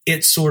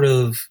 it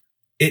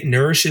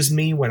nourishes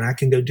me when I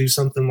can go do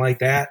something like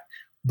that,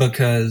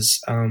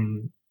 because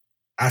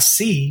I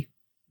see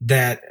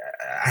that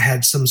I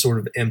had some sort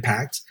of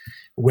impact,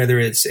 whether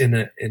it's in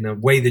a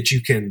way that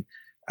you can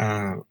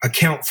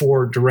account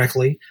for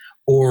directly,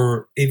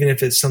 or even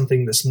if it's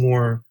something that's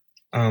more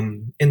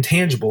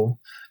intangible.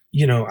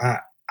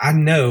 I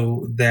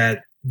know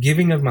that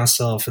giving of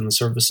myself in the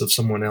service of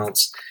someone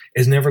else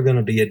is never going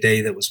to be a day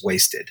that was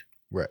wasted.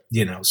 Right.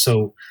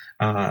 So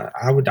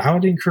I would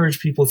encourage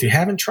people, if you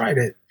haven't tried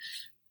it,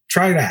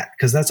 try that,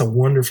 because that's a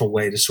wonderful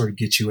way to sort of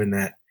get you in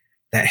that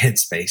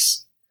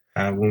headspace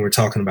when we're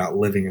talking about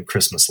living a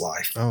Christmas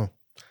life.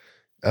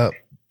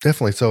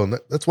 Definitely so. And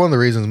that's one of the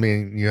reasons me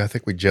and you, I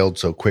think we gelled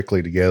so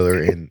quickly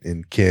together,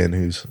 and Ken,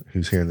 who's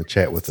here in the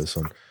chat with us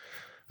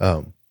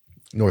on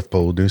North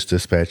Pole News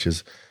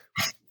Dispatches.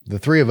 The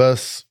three of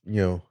us,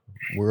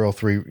 we're all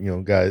three,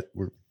 guys,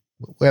 we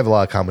have a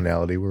lot of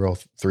commonality. We're all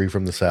three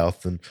from the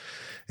South and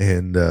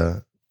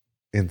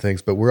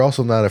things, but we're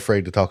also not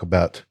afraid to talk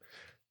about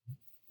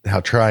how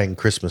trying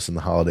Christmas and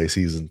the holiday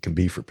season can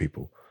be for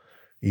people,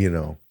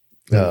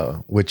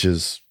 which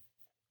is,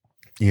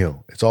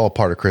 it's all a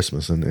part of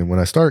Christmas. And when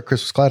I started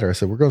Christmas Clatter, I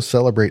said, we're going to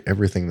celebrate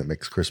everything that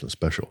makes Christmas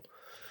special.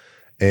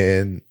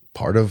 And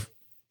part of,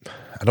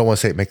 I don't want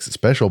to say it makes it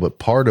special, but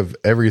part of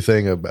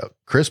everything about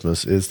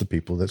Christmas is the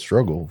people that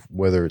struggle,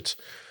 whether it's,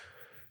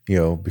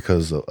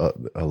 because a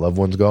loved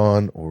one's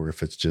gone, or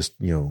if it's just,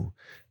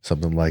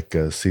 something like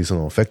a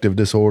seasonal affective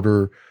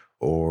disorder,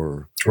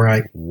 or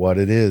what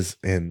it is.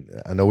 And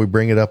I know we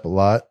bring it up a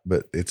lot,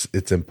 but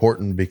it's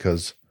important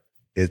because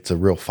it's a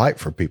real fight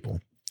for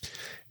people.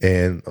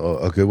 And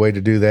a good way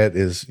to do that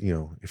is,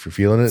 if you're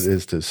feeling it,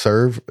 is to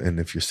serve. And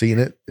if you're seeing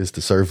it, is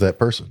to serve that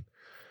person.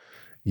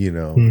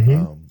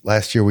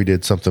 Last year we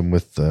did something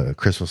with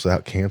Christmas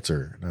Without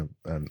Cancer.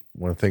 And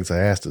one of the things I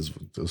asked is,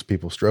 those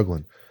people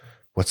struggling,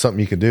 what's something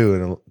you can do?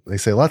 And they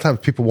say a lot of times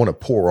people want to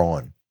pour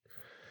on,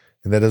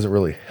 and that doesn't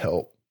really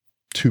help.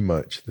 too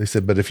much. They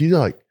said, but if you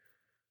like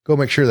go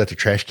make sure that the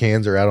trash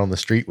cans are out on the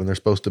street when they're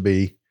supposed to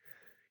be,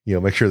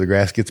 make sure the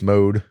grass gets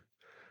mowed,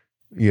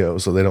 so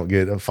they don't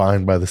get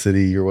fined by the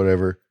city or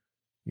whatever,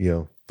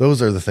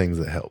 those are the things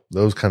that help.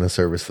 Those kind of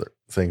service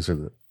things are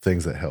the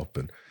things that help.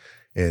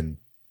 And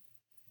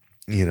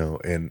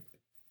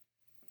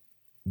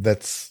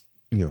that's,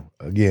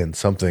 again,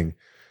 something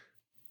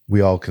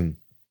we all can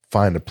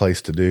find a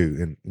place to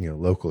do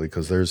and, locally,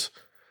 because there's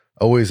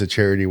always a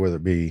charity, whether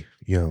it be,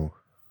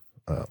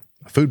 a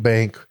food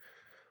bank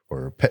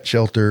or a pet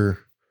shelter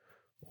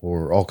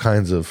or all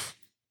kinds of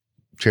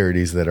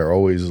charities that are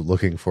always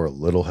looking for a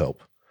little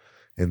help,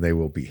 and they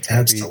will be happy.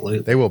 Absolutely.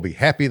 They will be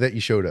happy that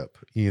you showed up,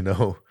 and,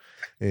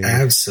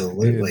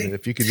 Absolutely. And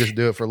if you could just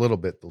do it for a little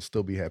bit, they'll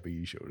still be happy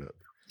you showed up.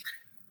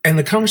 And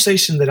the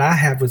conversation that I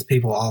have with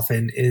people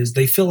often is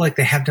they feel like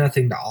they have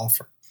nothing to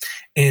offer.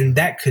 And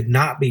that could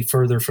not be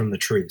further from the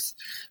truth,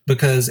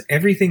 because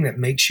everything that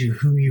makes you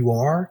who you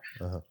are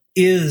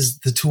is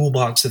the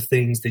toolbox of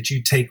things that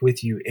you take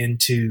with you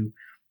into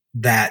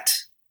that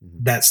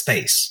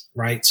space,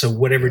 right? So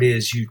whatever it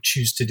is you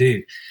choose to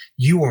do,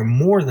 you are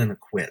more than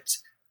equipped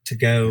to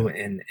go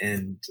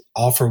and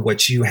offer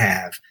what you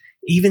have,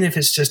 even if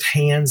it's just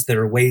hands that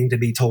are waiting to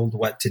be told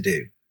what to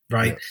do.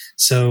 Right. Yeah.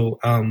 So,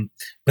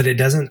 but it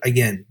doesn't,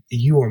 again,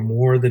 you are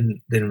more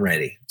than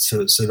ready.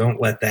 So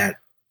don't let that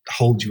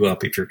hold you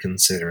up if you're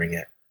considering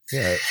it.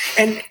 Yeah.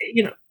 And,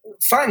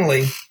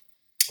 finally,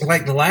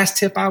 like the last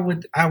tip I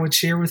would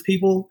share with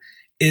people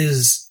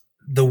is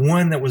the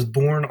one that was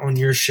born on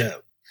your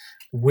show,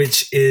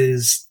 which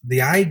is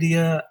the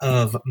idea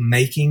of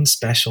making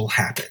special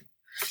happen.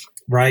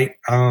 Right.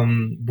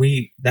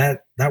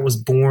 That was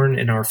born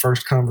in our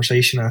first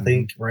conversation, I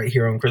think, right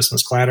here on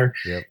Christmas Clatter.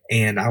 Yep.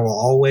 And I will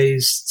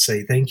always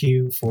say thank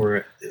you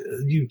for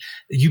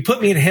you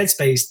put me in a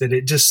headspace that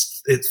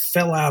it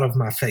fell out of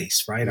my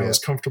face. Right. Yep. I was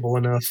comfortable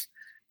enough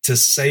to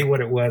say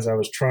what it was I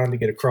was trying to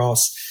get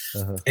across.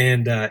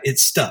 And it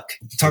stuck.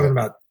 Talking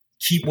about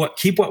keep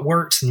what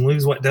works and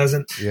lose what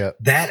doesn't. Yeah.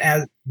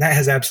 That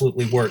has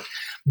absolutely worked,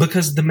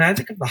 because the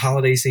magic of the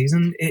holiday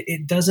season,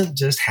 it doesn't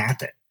just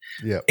happen.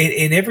 Yeah.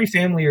 In every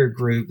family or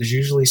group, there's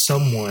usually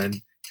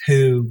someone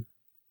who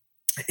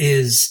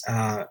is,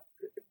 the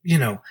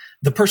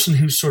person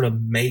who sort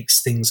of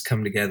makes things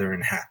come together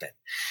and happen.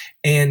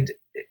 And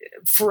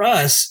for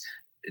us,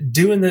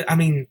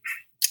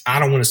 I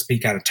don't want to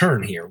speak out of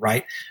turn here,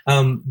 right?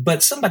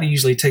 But somebody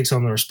usually takes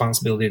on the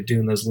responsibility of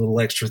doing those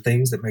little extra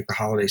things that make the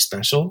holiday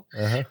special.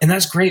 And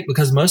that's great,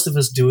 because most of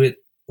us do it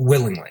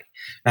willingly.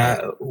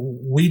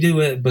 We do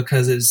it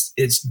because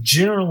it's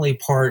generally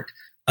part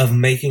of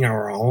making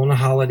our own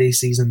holiday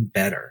season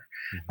better.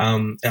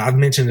 I've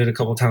mentioned it a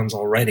couple of times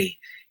already.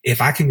 If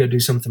I can go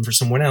do something for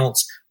someone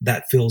else,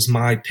 that fills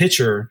my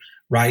pitcher,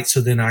 right? So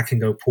then I can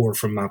go pour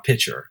from my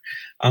pitcher.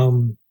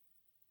 And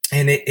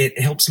it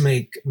helps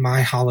make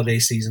my holiday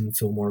season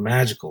feel more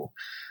magical.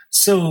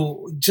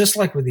 So just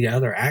like with the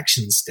other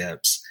action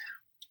steps,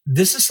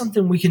 this is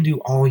something we can do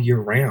all year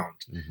round.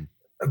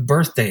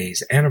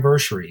 Birthdays,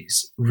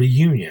 anniversaries,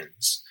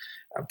 reunions,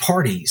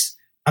 parties.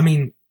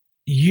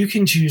 You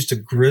can choose to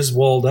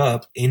Griswold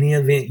up any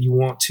event you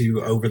want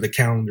to over the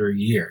calendar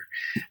year.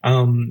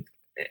 And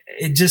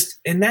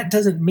that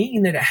doesn't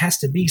mean that it has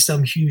to be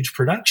some huge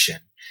production.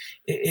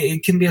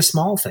 It can be a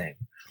small thing.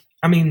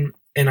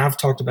 And I've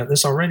talked about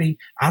this already.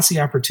 I see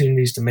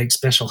opportunities to make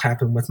special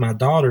happen with my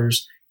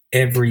daughters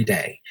every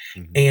day.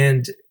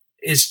 And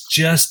it's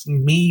just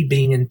me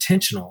being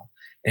intentional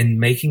and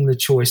making the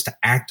choice to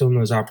act on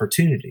those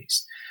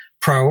opportunities,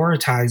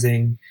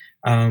 prioritizing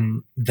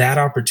that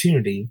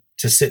opportunity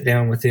to sit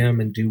down with them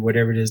and do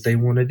whatever it is they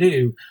want to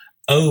do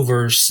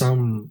over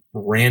some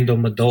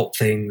random adult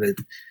thing that,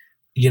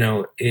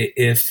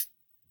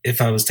 if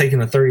I was taking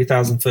a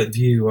 30,000 foot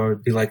view, I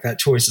would be like, that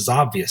choice is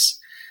obvious.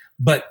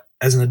 But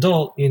as an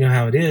adult, you know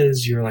how it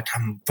is. You're like,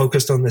 I'm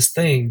focused on this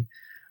thing.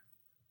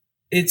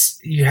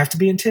 You have to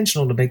be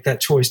intentional to make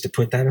that choice, to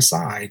put that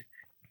aside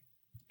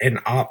and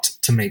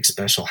opt to make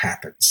special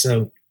happen.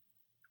 So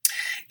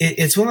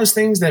it's one of those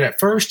things that at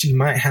first you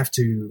might have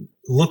to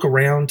look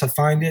around to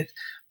find it.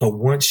 But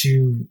once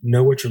you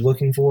know what you're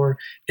looking for,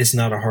 it's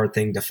not a hard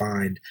thing to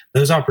find.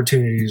 Those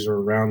opportunities are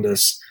around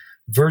us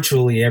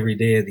virtually every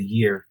day of the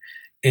year.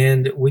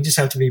 And we just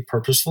have to be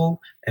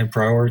purposeful and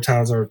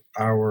prioritize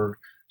our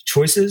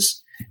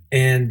choices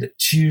and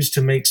choose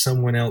to make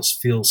someone else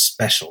feel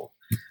special.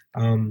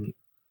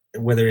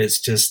 Whether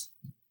it's just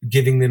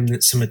giving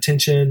them some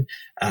attention,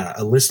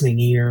 a listening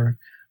ear,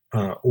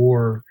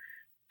 or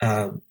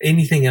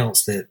anything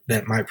else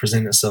that might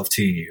present itself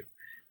to you.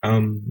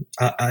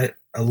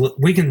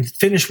 We can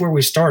finish where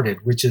we started,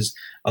 which is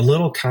a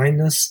little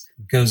kindness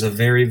goes a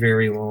very,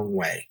 very long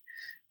way.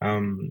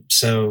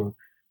 So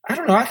I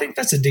don't know. I think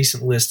that's a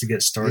decent list to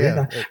get started.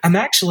 Yeah. I'm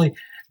actually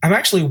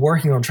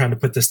working on trying to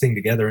put this thing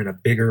together in a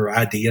bigger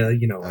idea,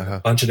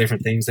 a bunch of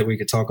different things that we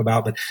could talk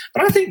about. But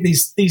I think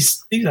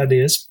these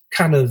ideas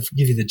kind of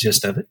give you the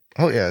gist of it.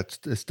 Oh yeah.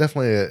 It's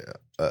definitely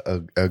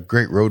a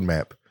great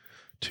roadmap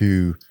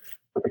to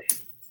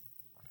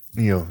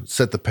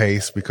set the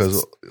pace,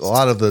 because a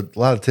lot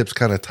of tips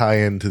kind of tie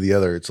into the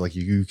other. It's like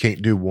you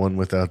can't do one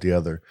without the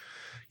other.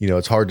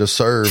 It's hard to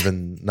serve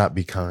and not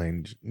be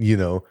kind,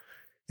 and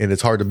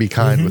it's hard to be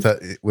kind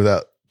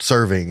without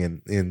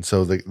serving. And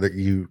so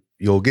that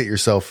you'll get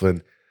yourself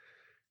in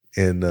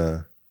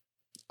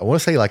I want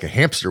to say like a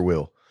hamster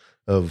wheel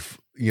of,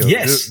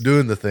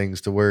 doing the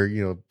things to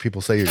where,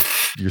 people say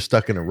you're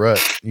stuck in a rut,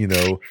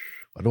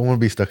 I don't want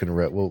to be stuck in a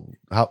rut. Well,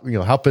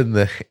 hop in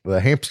the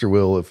hamster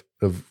wheel of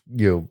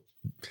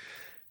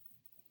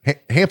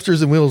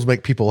hamsters and wheels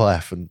make people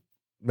laugh and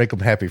make them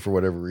happy for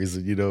whatever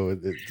reason.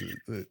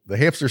 The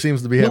hamster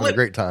seems to be having a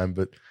great time,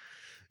 but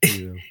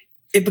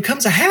it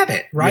becomes a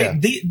habit, right?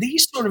 Yeah.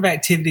 These sort of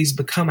activities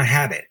become a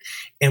habit.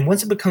 And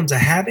once it becomes a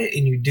habit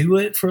and you do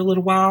it for a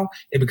little while,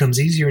 it becomes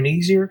easier and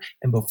easier.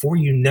 And before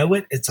you know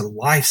it, it's a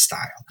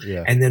lifestyle.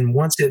 Yeah. And then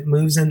once it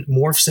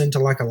morphs into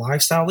like a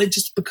lifestyle, it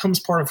just becomes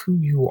part of who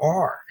you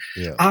are.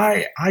 Yeah.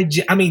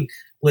 I mean,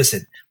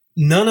 listen,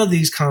 none of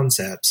these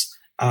concepts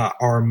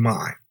are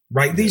mine,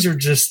 right? Yeah.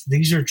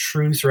 These are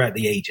true throughout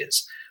the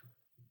ages.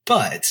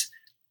 But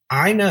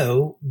I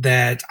know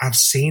that I've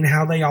seen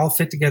how they all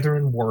fit together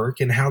and work,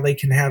 and how they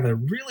can have a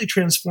really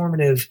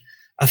transformative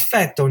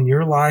effect on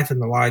your life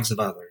and the lives of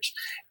others.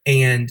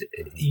 And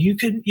you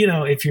could,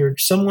 if you're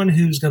someone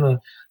who's going to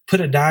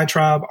put a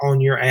diatribe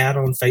on your ad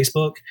on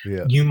Facebook,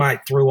 you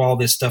might throw all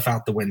this stuff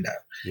out the window.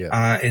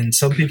 Yeah. And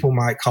some people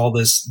might call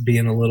this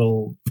being a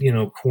little,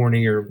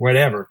 corny or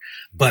whatever.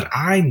 But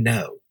I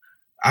know,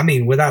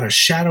 without a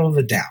shadow of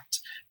a doubt,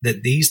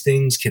 that these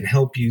things can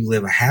help you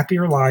live a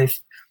happier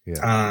life.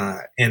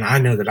 Yeah. And I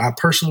know that I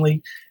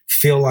personally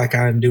feel like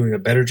I'm doing a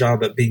better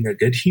job at being a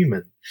good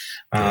human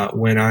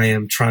when I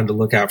am trying to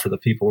look out for the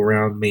people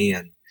around me.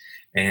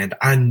 And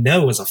I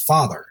know as a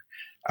father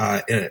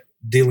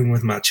dealing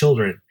with my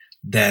children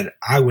that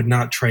I would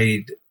not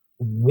trade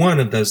one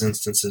of those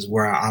instances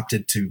where I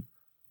opted to,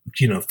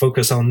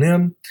 focus on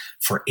them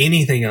for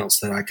anything else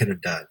that I could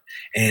have done.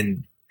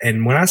 And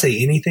when I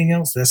say anything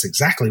else, that's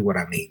exactly what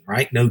I mean,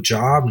 right? No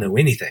job, no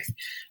anything.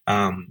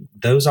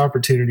 Those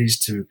opportunities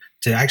to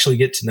actually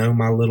get to know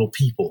my little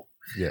people,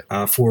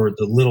 for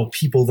the little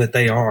people that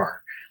they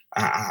are.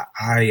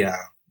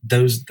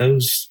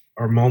 Those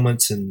are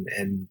moments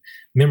and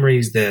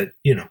memories that,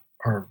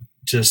 are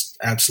just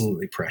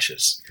absolutely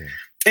precious. Yeah.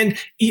 And,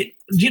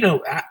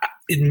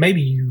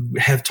 maybe you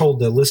have told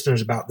the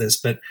listeners about this,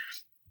 but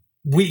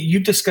you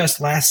discussed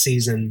last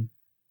season,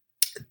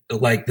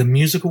 like the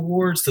music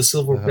awards, the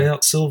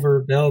Silver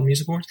Bell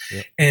Music Awards.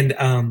 Yep.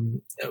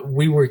 And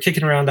we were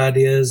kicking around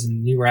ideas,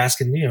 and you were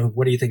asking,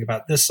 what do you think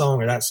about this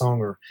song or that song,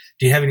 or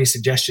do you have any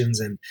suggestions?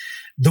 And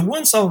the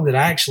one song that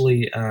I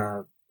actually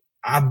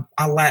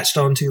I latched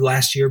onto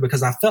last year,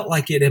 because I felt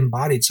like it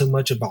embodied so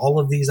much of all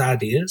of these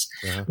ideas,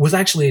 was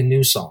actually a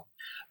new song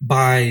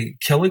by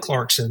Kelly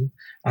Clarkson.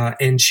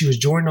 And she was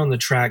joined on the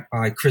track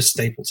by Chris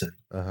Stapleton.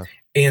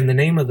 And the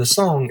name of the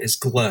song is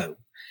Glow.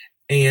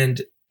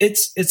 And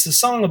it's a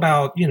song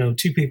about,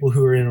 two people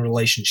who are in a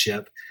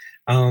relationship,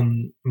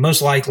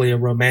 most likely a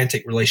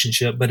romantic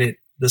relationship, but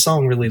the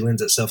song really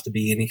lends itself to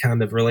be any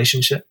kind of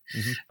relationship.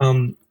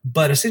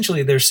 But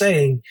essentially they're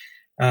saying,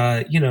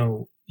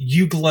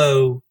 you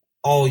glow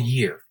all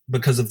year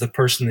because of the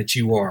person that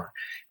you are.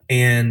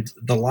 And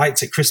the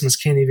lights at Christmas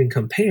can't even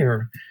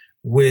compare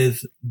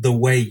with the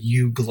way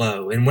you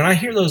glow. And when I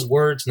hear those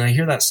words and I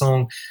hear that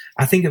song,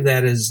 I think of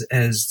that as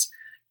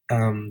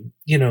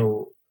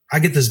I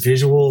get this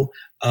visual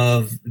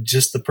of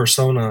just the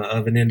persona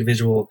of an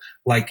individual.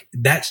 Like,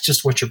 that's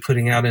just what you're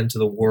putting out into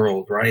the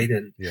world. Right.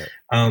 And,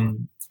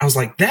 I was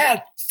like,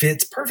 that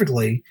fits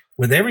perfectly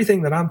with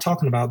everything that I'm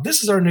talking about.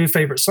 This is our new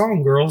favorite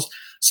song, girls.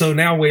 So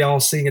now we all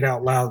sing it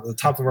out loud at the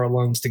top of our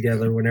lungs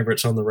together whenever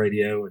it's on the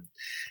radio.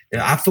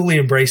 And I fully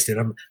embraced it.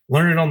 I'm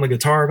learning on the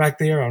guitar back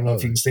there. I don't know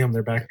if you can see them.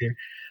 They're back there.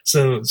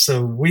 So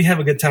we have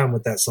a good time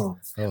with that song.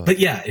 But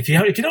yeah, if you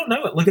don't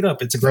know it, look it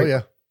up. It's a great. Oh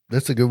yeah,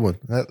 that's a good one.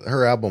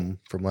 Her album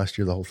from last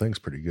year, the whole thing's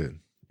pretty good.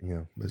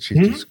 But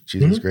she's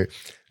just great.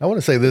 I want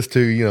to say this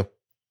too.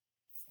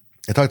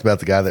 I talked about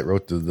the guy that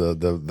wrote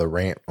the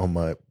rant on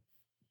my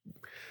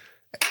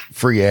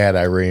free ad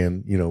I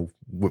ran,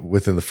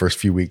 within the first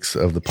few weeks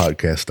of the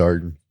podcast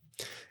starting.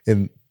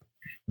 And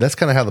that's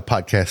kind of how the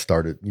podcast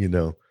started.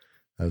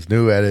 I was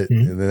new at it,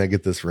 and then I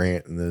get this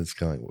rant, and then it's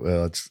kind of like,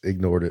 well, it's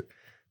ignored it.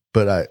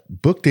 But I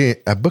booked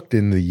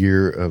in the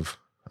year of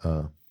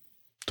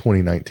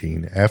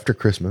 2019 after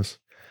Christmas.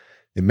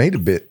 It may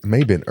have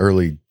been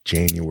early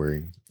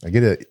January. I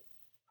get an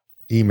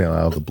email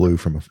out of the blue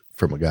from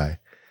a guy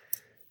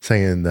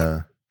saying,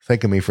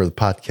 thanking me for the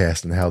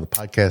podcast and how the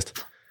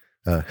podcast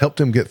helped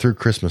him get through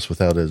Christmas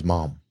without his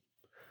mom.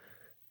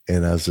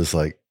 And I was just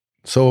like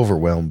so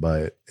overwhelmed by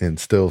it, and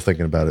still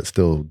thinking about it,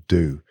 still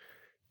do.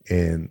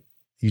 And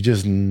you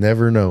just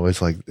never know. It's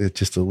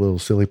just a little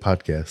silly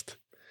podcast.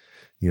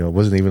 It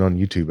wasn't even on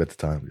YouTube at the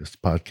time, just a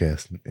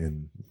podcast.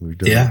 And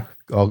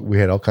we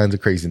had all kinds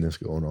of craziness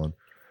going on,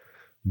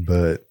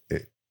 but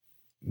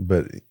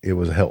it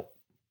was a help,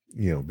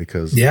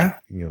 because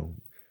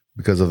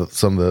because of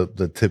some of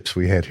the tips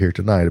we had here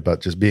tonight about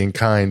just being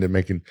kind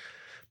and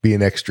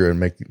being extra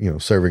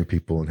and serving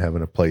people and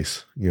having a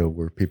place,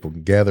 where people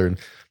can gather. And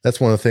that's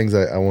one of the things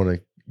I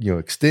want to,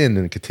 extend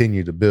and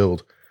continue to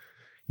build,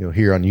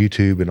 here on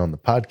YouTube and on the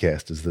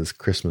podcast, is this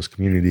Christmas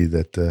community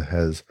that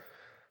has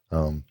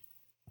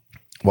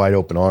wide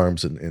open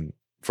arms. And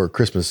for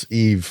Christmas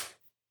Eve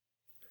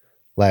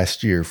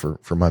last year,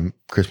 for my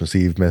Christmas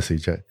Eve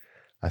message,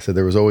 I said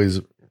there was always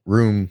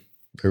room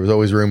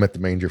at the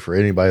manger for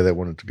anybody that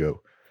wanted to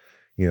go.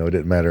 It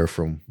didn't matter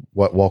from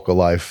what walk of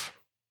life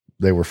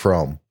they were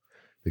from,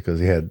 because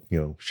he had,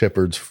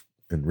 shepherds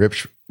and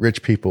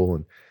rich people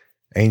and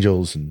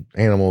angels and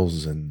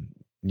animals and,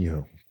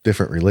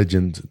 different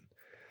religions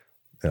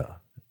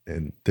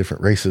and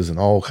different races and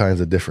all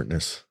kinds of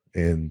differentness.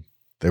 And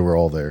they were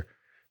all there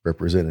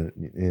represented,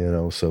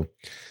 so,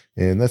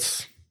 and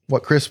that's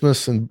what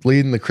Christmas and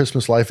leading the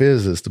Christmas life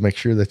is to make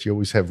sure that you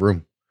always have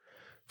room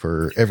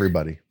for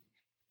everybody.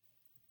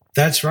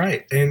 That's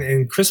right.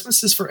 And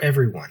Christmas is for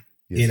everyone,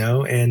 yes.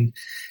 And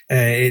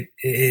it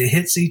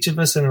hits each of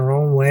us in our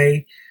own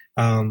way.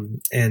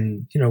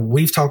 And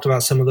we've talked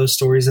about some of those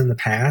stories in the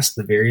past,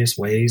 the various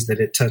ways that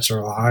it touched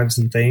our lives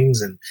and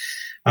things. And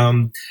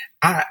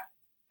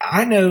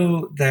I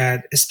know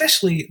that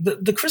especially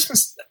the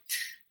Christmas,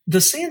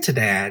 the Santa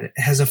Dad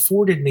has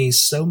afforded me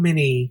so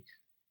many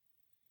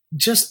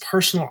just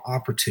personal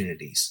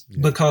opportunities,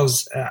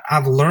 because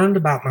I've learned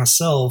about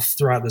myself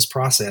throughout this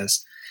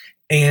process.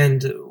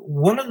 And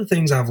one of the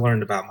things I've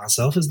learned about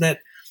myself is that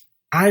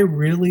I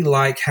really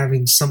like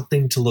having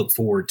something to look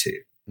forward to.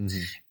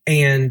 Mm-hmm.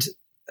 And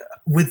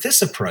with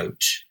this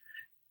approach,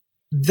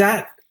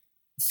 that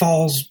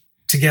falls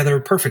together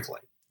perfectly,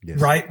 yes.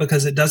 Right?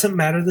 Because it doesn't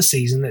matter the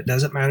season, it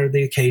doesn't matter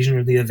the occasion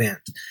or the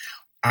event.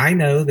 I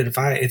know that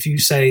if you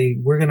say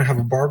we're going to have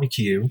a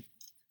barbecue,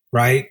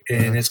 right,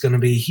 and it's going to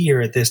be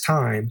here at this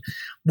time,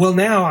 well,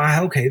 now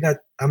that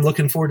I'm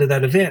looking forward to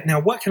that event. Now,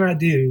 what can I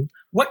do?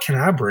 What can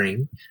I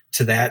bring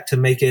to that to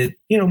make it,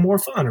 more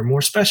fun or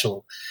more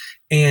special?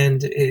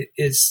 And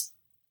it's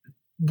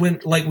when,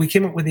 like, we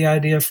came up with the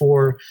idea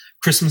for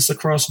Christmas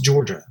Across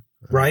Georgia,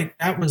 right?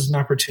 That was an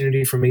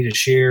opportunity for me to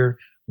share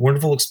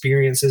wonderful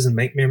experiences and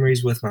make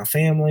memories with my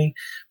family,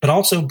 but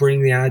also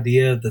bring the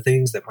idea of the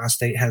things that my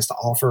state has to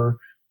offer,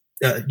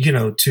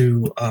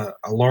 to a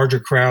larger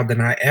crowd than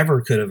I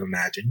ever could have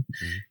imagined.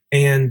 Mm-hmm.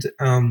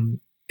 And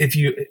if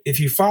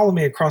you follow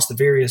me across the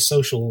various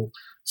social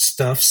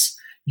stuffs,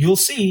 you'll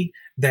see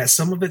that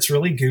some of it's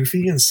really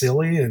goofy and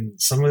silly, and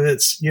some of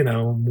it's,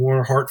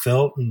 more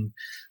heartfelt and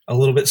a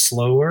little bit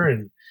slower.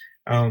 And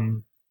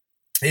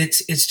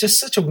it's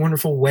just such a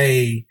wonderful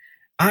way.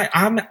 I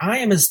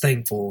am as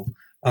thankful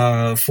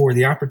for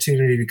the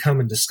opportunity to come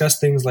and discuss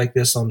things like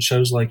this on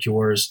shows like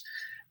yours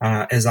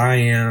as I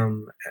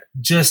am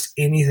just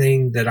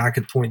anything that I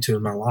could point to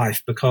in my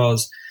life,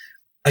 because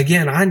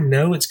again, I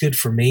know it's good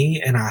for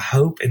me, and I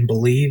hope and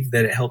believe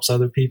that it helps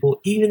other people,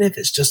 even if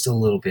it's just a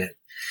little bit.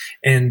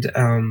 And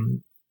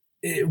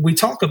we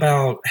talk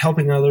about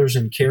helping others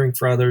and caring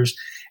for others,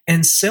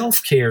 and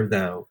self-care,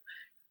 though,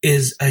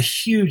 is a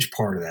huge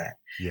part of that.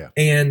 Yeah.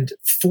 And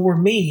for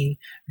me,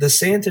 the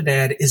Santa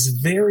Dad is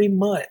very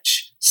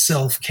much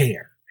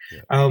self-care,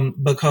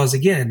 because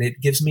again, it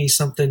gives me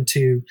something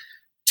to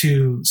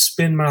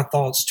spend my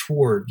thoughts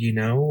toward,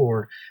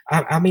 or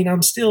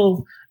I'm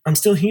still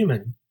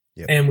human.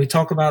 Yep. And we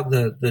talk about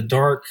the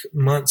dark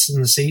months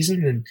in the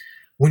season, and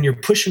when you're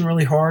pushing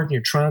really hard and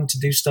you're trying to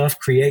do stuff,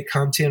 create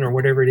content or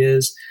whatever it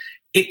is,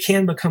 it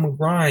can become a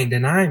grind.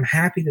 And I'm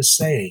happy to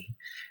say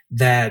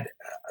that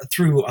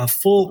through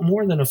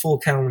more than a full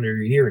calendar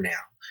year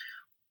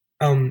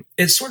now,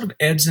 it sort of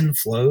ebbs and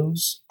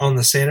flows on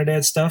the Santa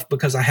Dad stuff,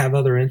 because I have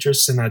other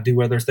interests and I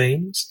do other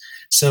things.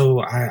 So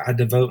I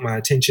devote my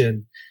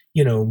attention,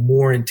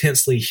 more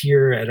intensely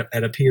here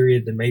at a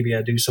period than maybe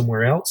I do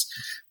somewhere else.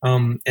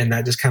 And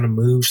that just kind of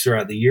moves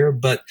throughout the year.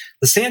 But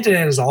the Santa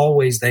Dad is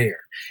always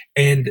there,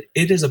 and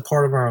it is a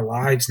part of our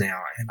lives now.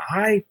 And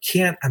I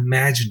can't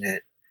imagine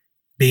it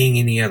being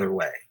any other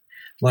way.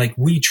 Like,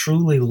 we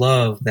truly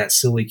love that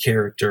silly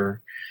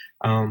character.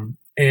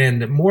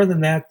 And more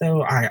than that,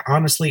 though, I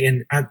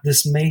honestly,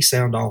 this may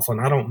sound awful,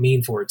 and I don't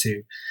mean for it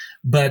to,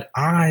 but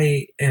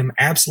I am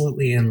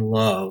absolutely in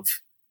love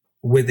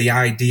with the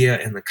idea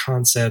and the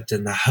concept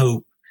and the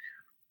hope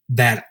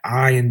that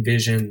I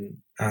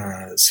envision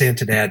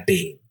Santa Dad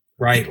being,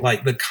 right?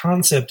 Like, the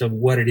concept of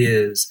what it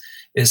is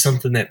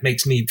something that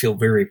makes me feel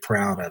very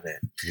proud of it.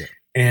 Yeah.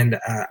 And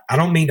I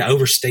don't mean to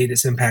overstate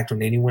its impact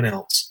on anyone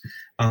else.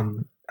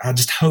 I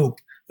just hope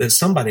that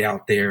somebody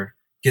out there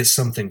gets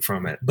something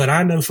from it. But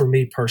I know for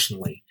me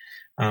personally,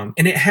 and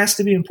it has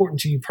to be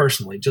important to you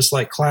personally, just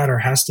like Clatter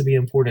has to be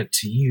important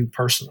to you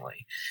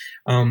personally.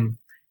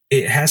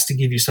 It has to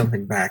give you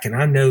something back. And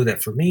I know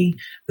that for me,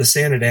 the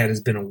Santa Dad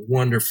has been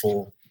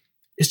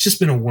it's just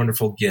been a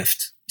wonderful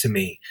gift to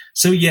me.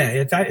 So yeah,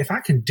 if I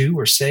can do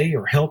or say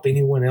or help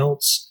anyone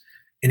else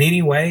in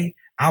any way,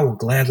 I will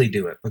gladly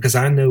do it, because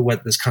I know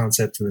what this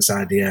concept and this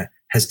idea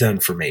has done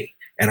for me.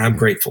 And I'm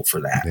grateful for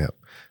that. Yeah.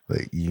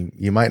 Like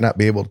you might not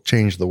be able to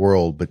change the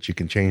world, but you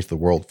can change the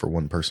world for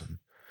one person,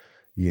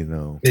 you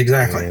know?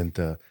 Exactly.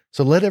 And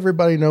so let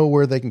everybody know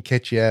where they can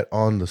catch you at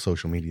on the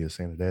social media,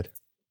 Santa Dad.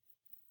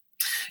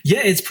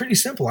 Yeah, it's pretty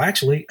simple,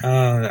 actually.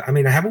 I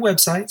have a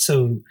website,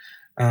 so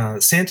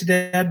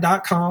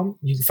santadad.com.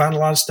 You can find a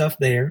lot of stuff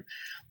there.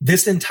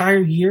 This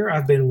entire year,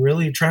 I've been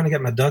really trying to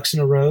get my ducks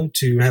in a row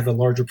to have a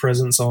larger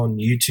presence on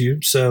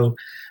YouTube. So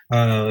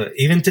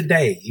even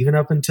today, even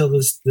up until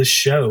this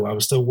show, I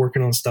was still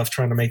working on stuff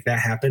trying to make that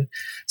happen.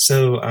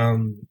 So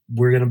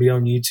we're going to be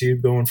on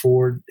YouTube going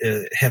forward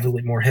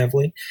more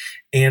heavily.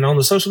 And on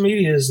the social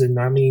medias,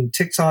 and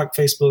TikTok,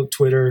 Facebook,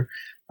 Twitter,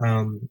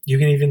 you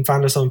can even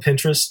find us on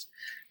Pinterest.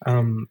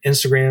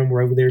 Instagram,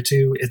 we're over there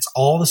too. It's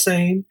all the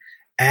same,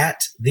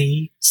 at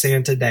the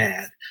Santa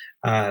Dad.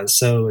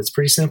 So it's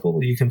pretty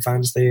simple. You can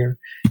find us there,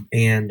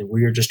 and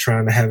we are just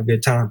trying to have a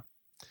good time.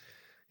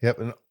 Yep.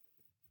 And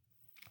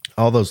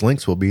all those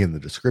links will be in the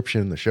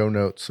description, the show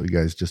notes. So you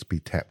guys just be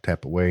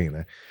tap away. And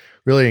I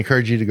really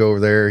encourage you to go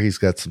over there. He's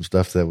got some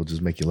stuff that will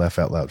just make you laugh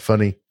out loud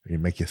funny. Or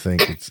make you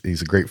think.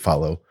 He's a great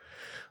follow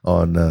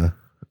on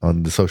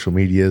the social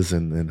medias,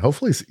 and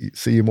hopefully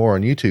see you more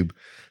on YouTube.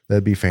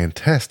 That'd be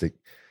fantastic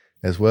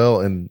as well.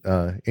 And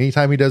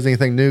anytime he does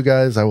anything new,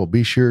 guys, I will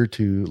be sure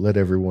to let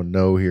everyone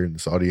know here in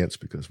this audience,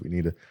 because we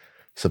need to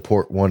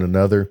support one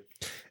another.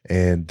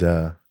 And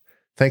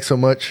thanks so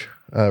much,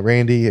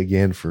 Randy,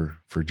 again for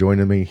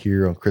joining me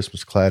here on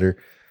Christmas Clatter.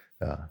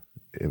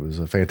 It was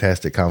a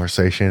fantastic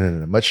conversation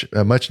and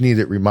a much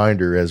needed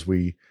reminder as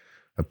we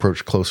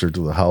approach closer to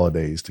the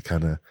holidays to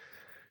kind of,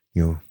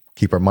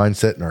 keep our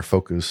mindset and our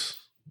focus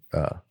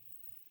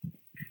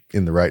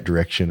in the right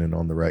direction and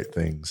on the right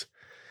things.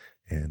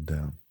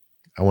 And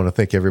I want to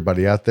thank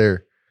everybody out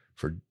there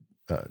for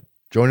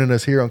joining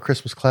us here on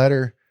Christmas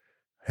Clatter.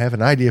 I have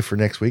an idea for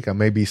next week. I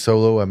may be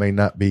solo, I may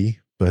not be,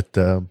 but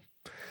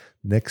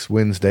next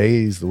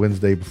Wednesday is the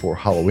Wednesday before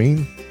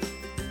Halloween.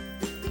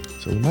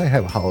 So we might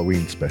have a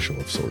Halloween special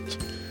of sorts.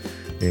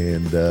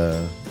 And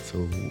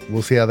so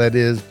we'll see how that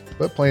is,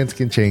 but plans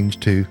can change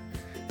too.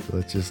 So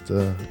let's just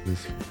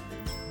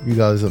you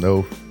guys will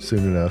know soon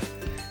enough.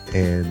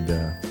 And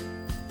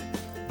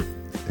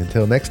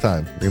until next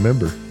time,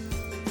 remember,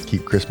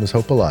 keep Christmas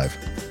hope alive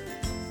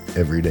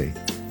every day.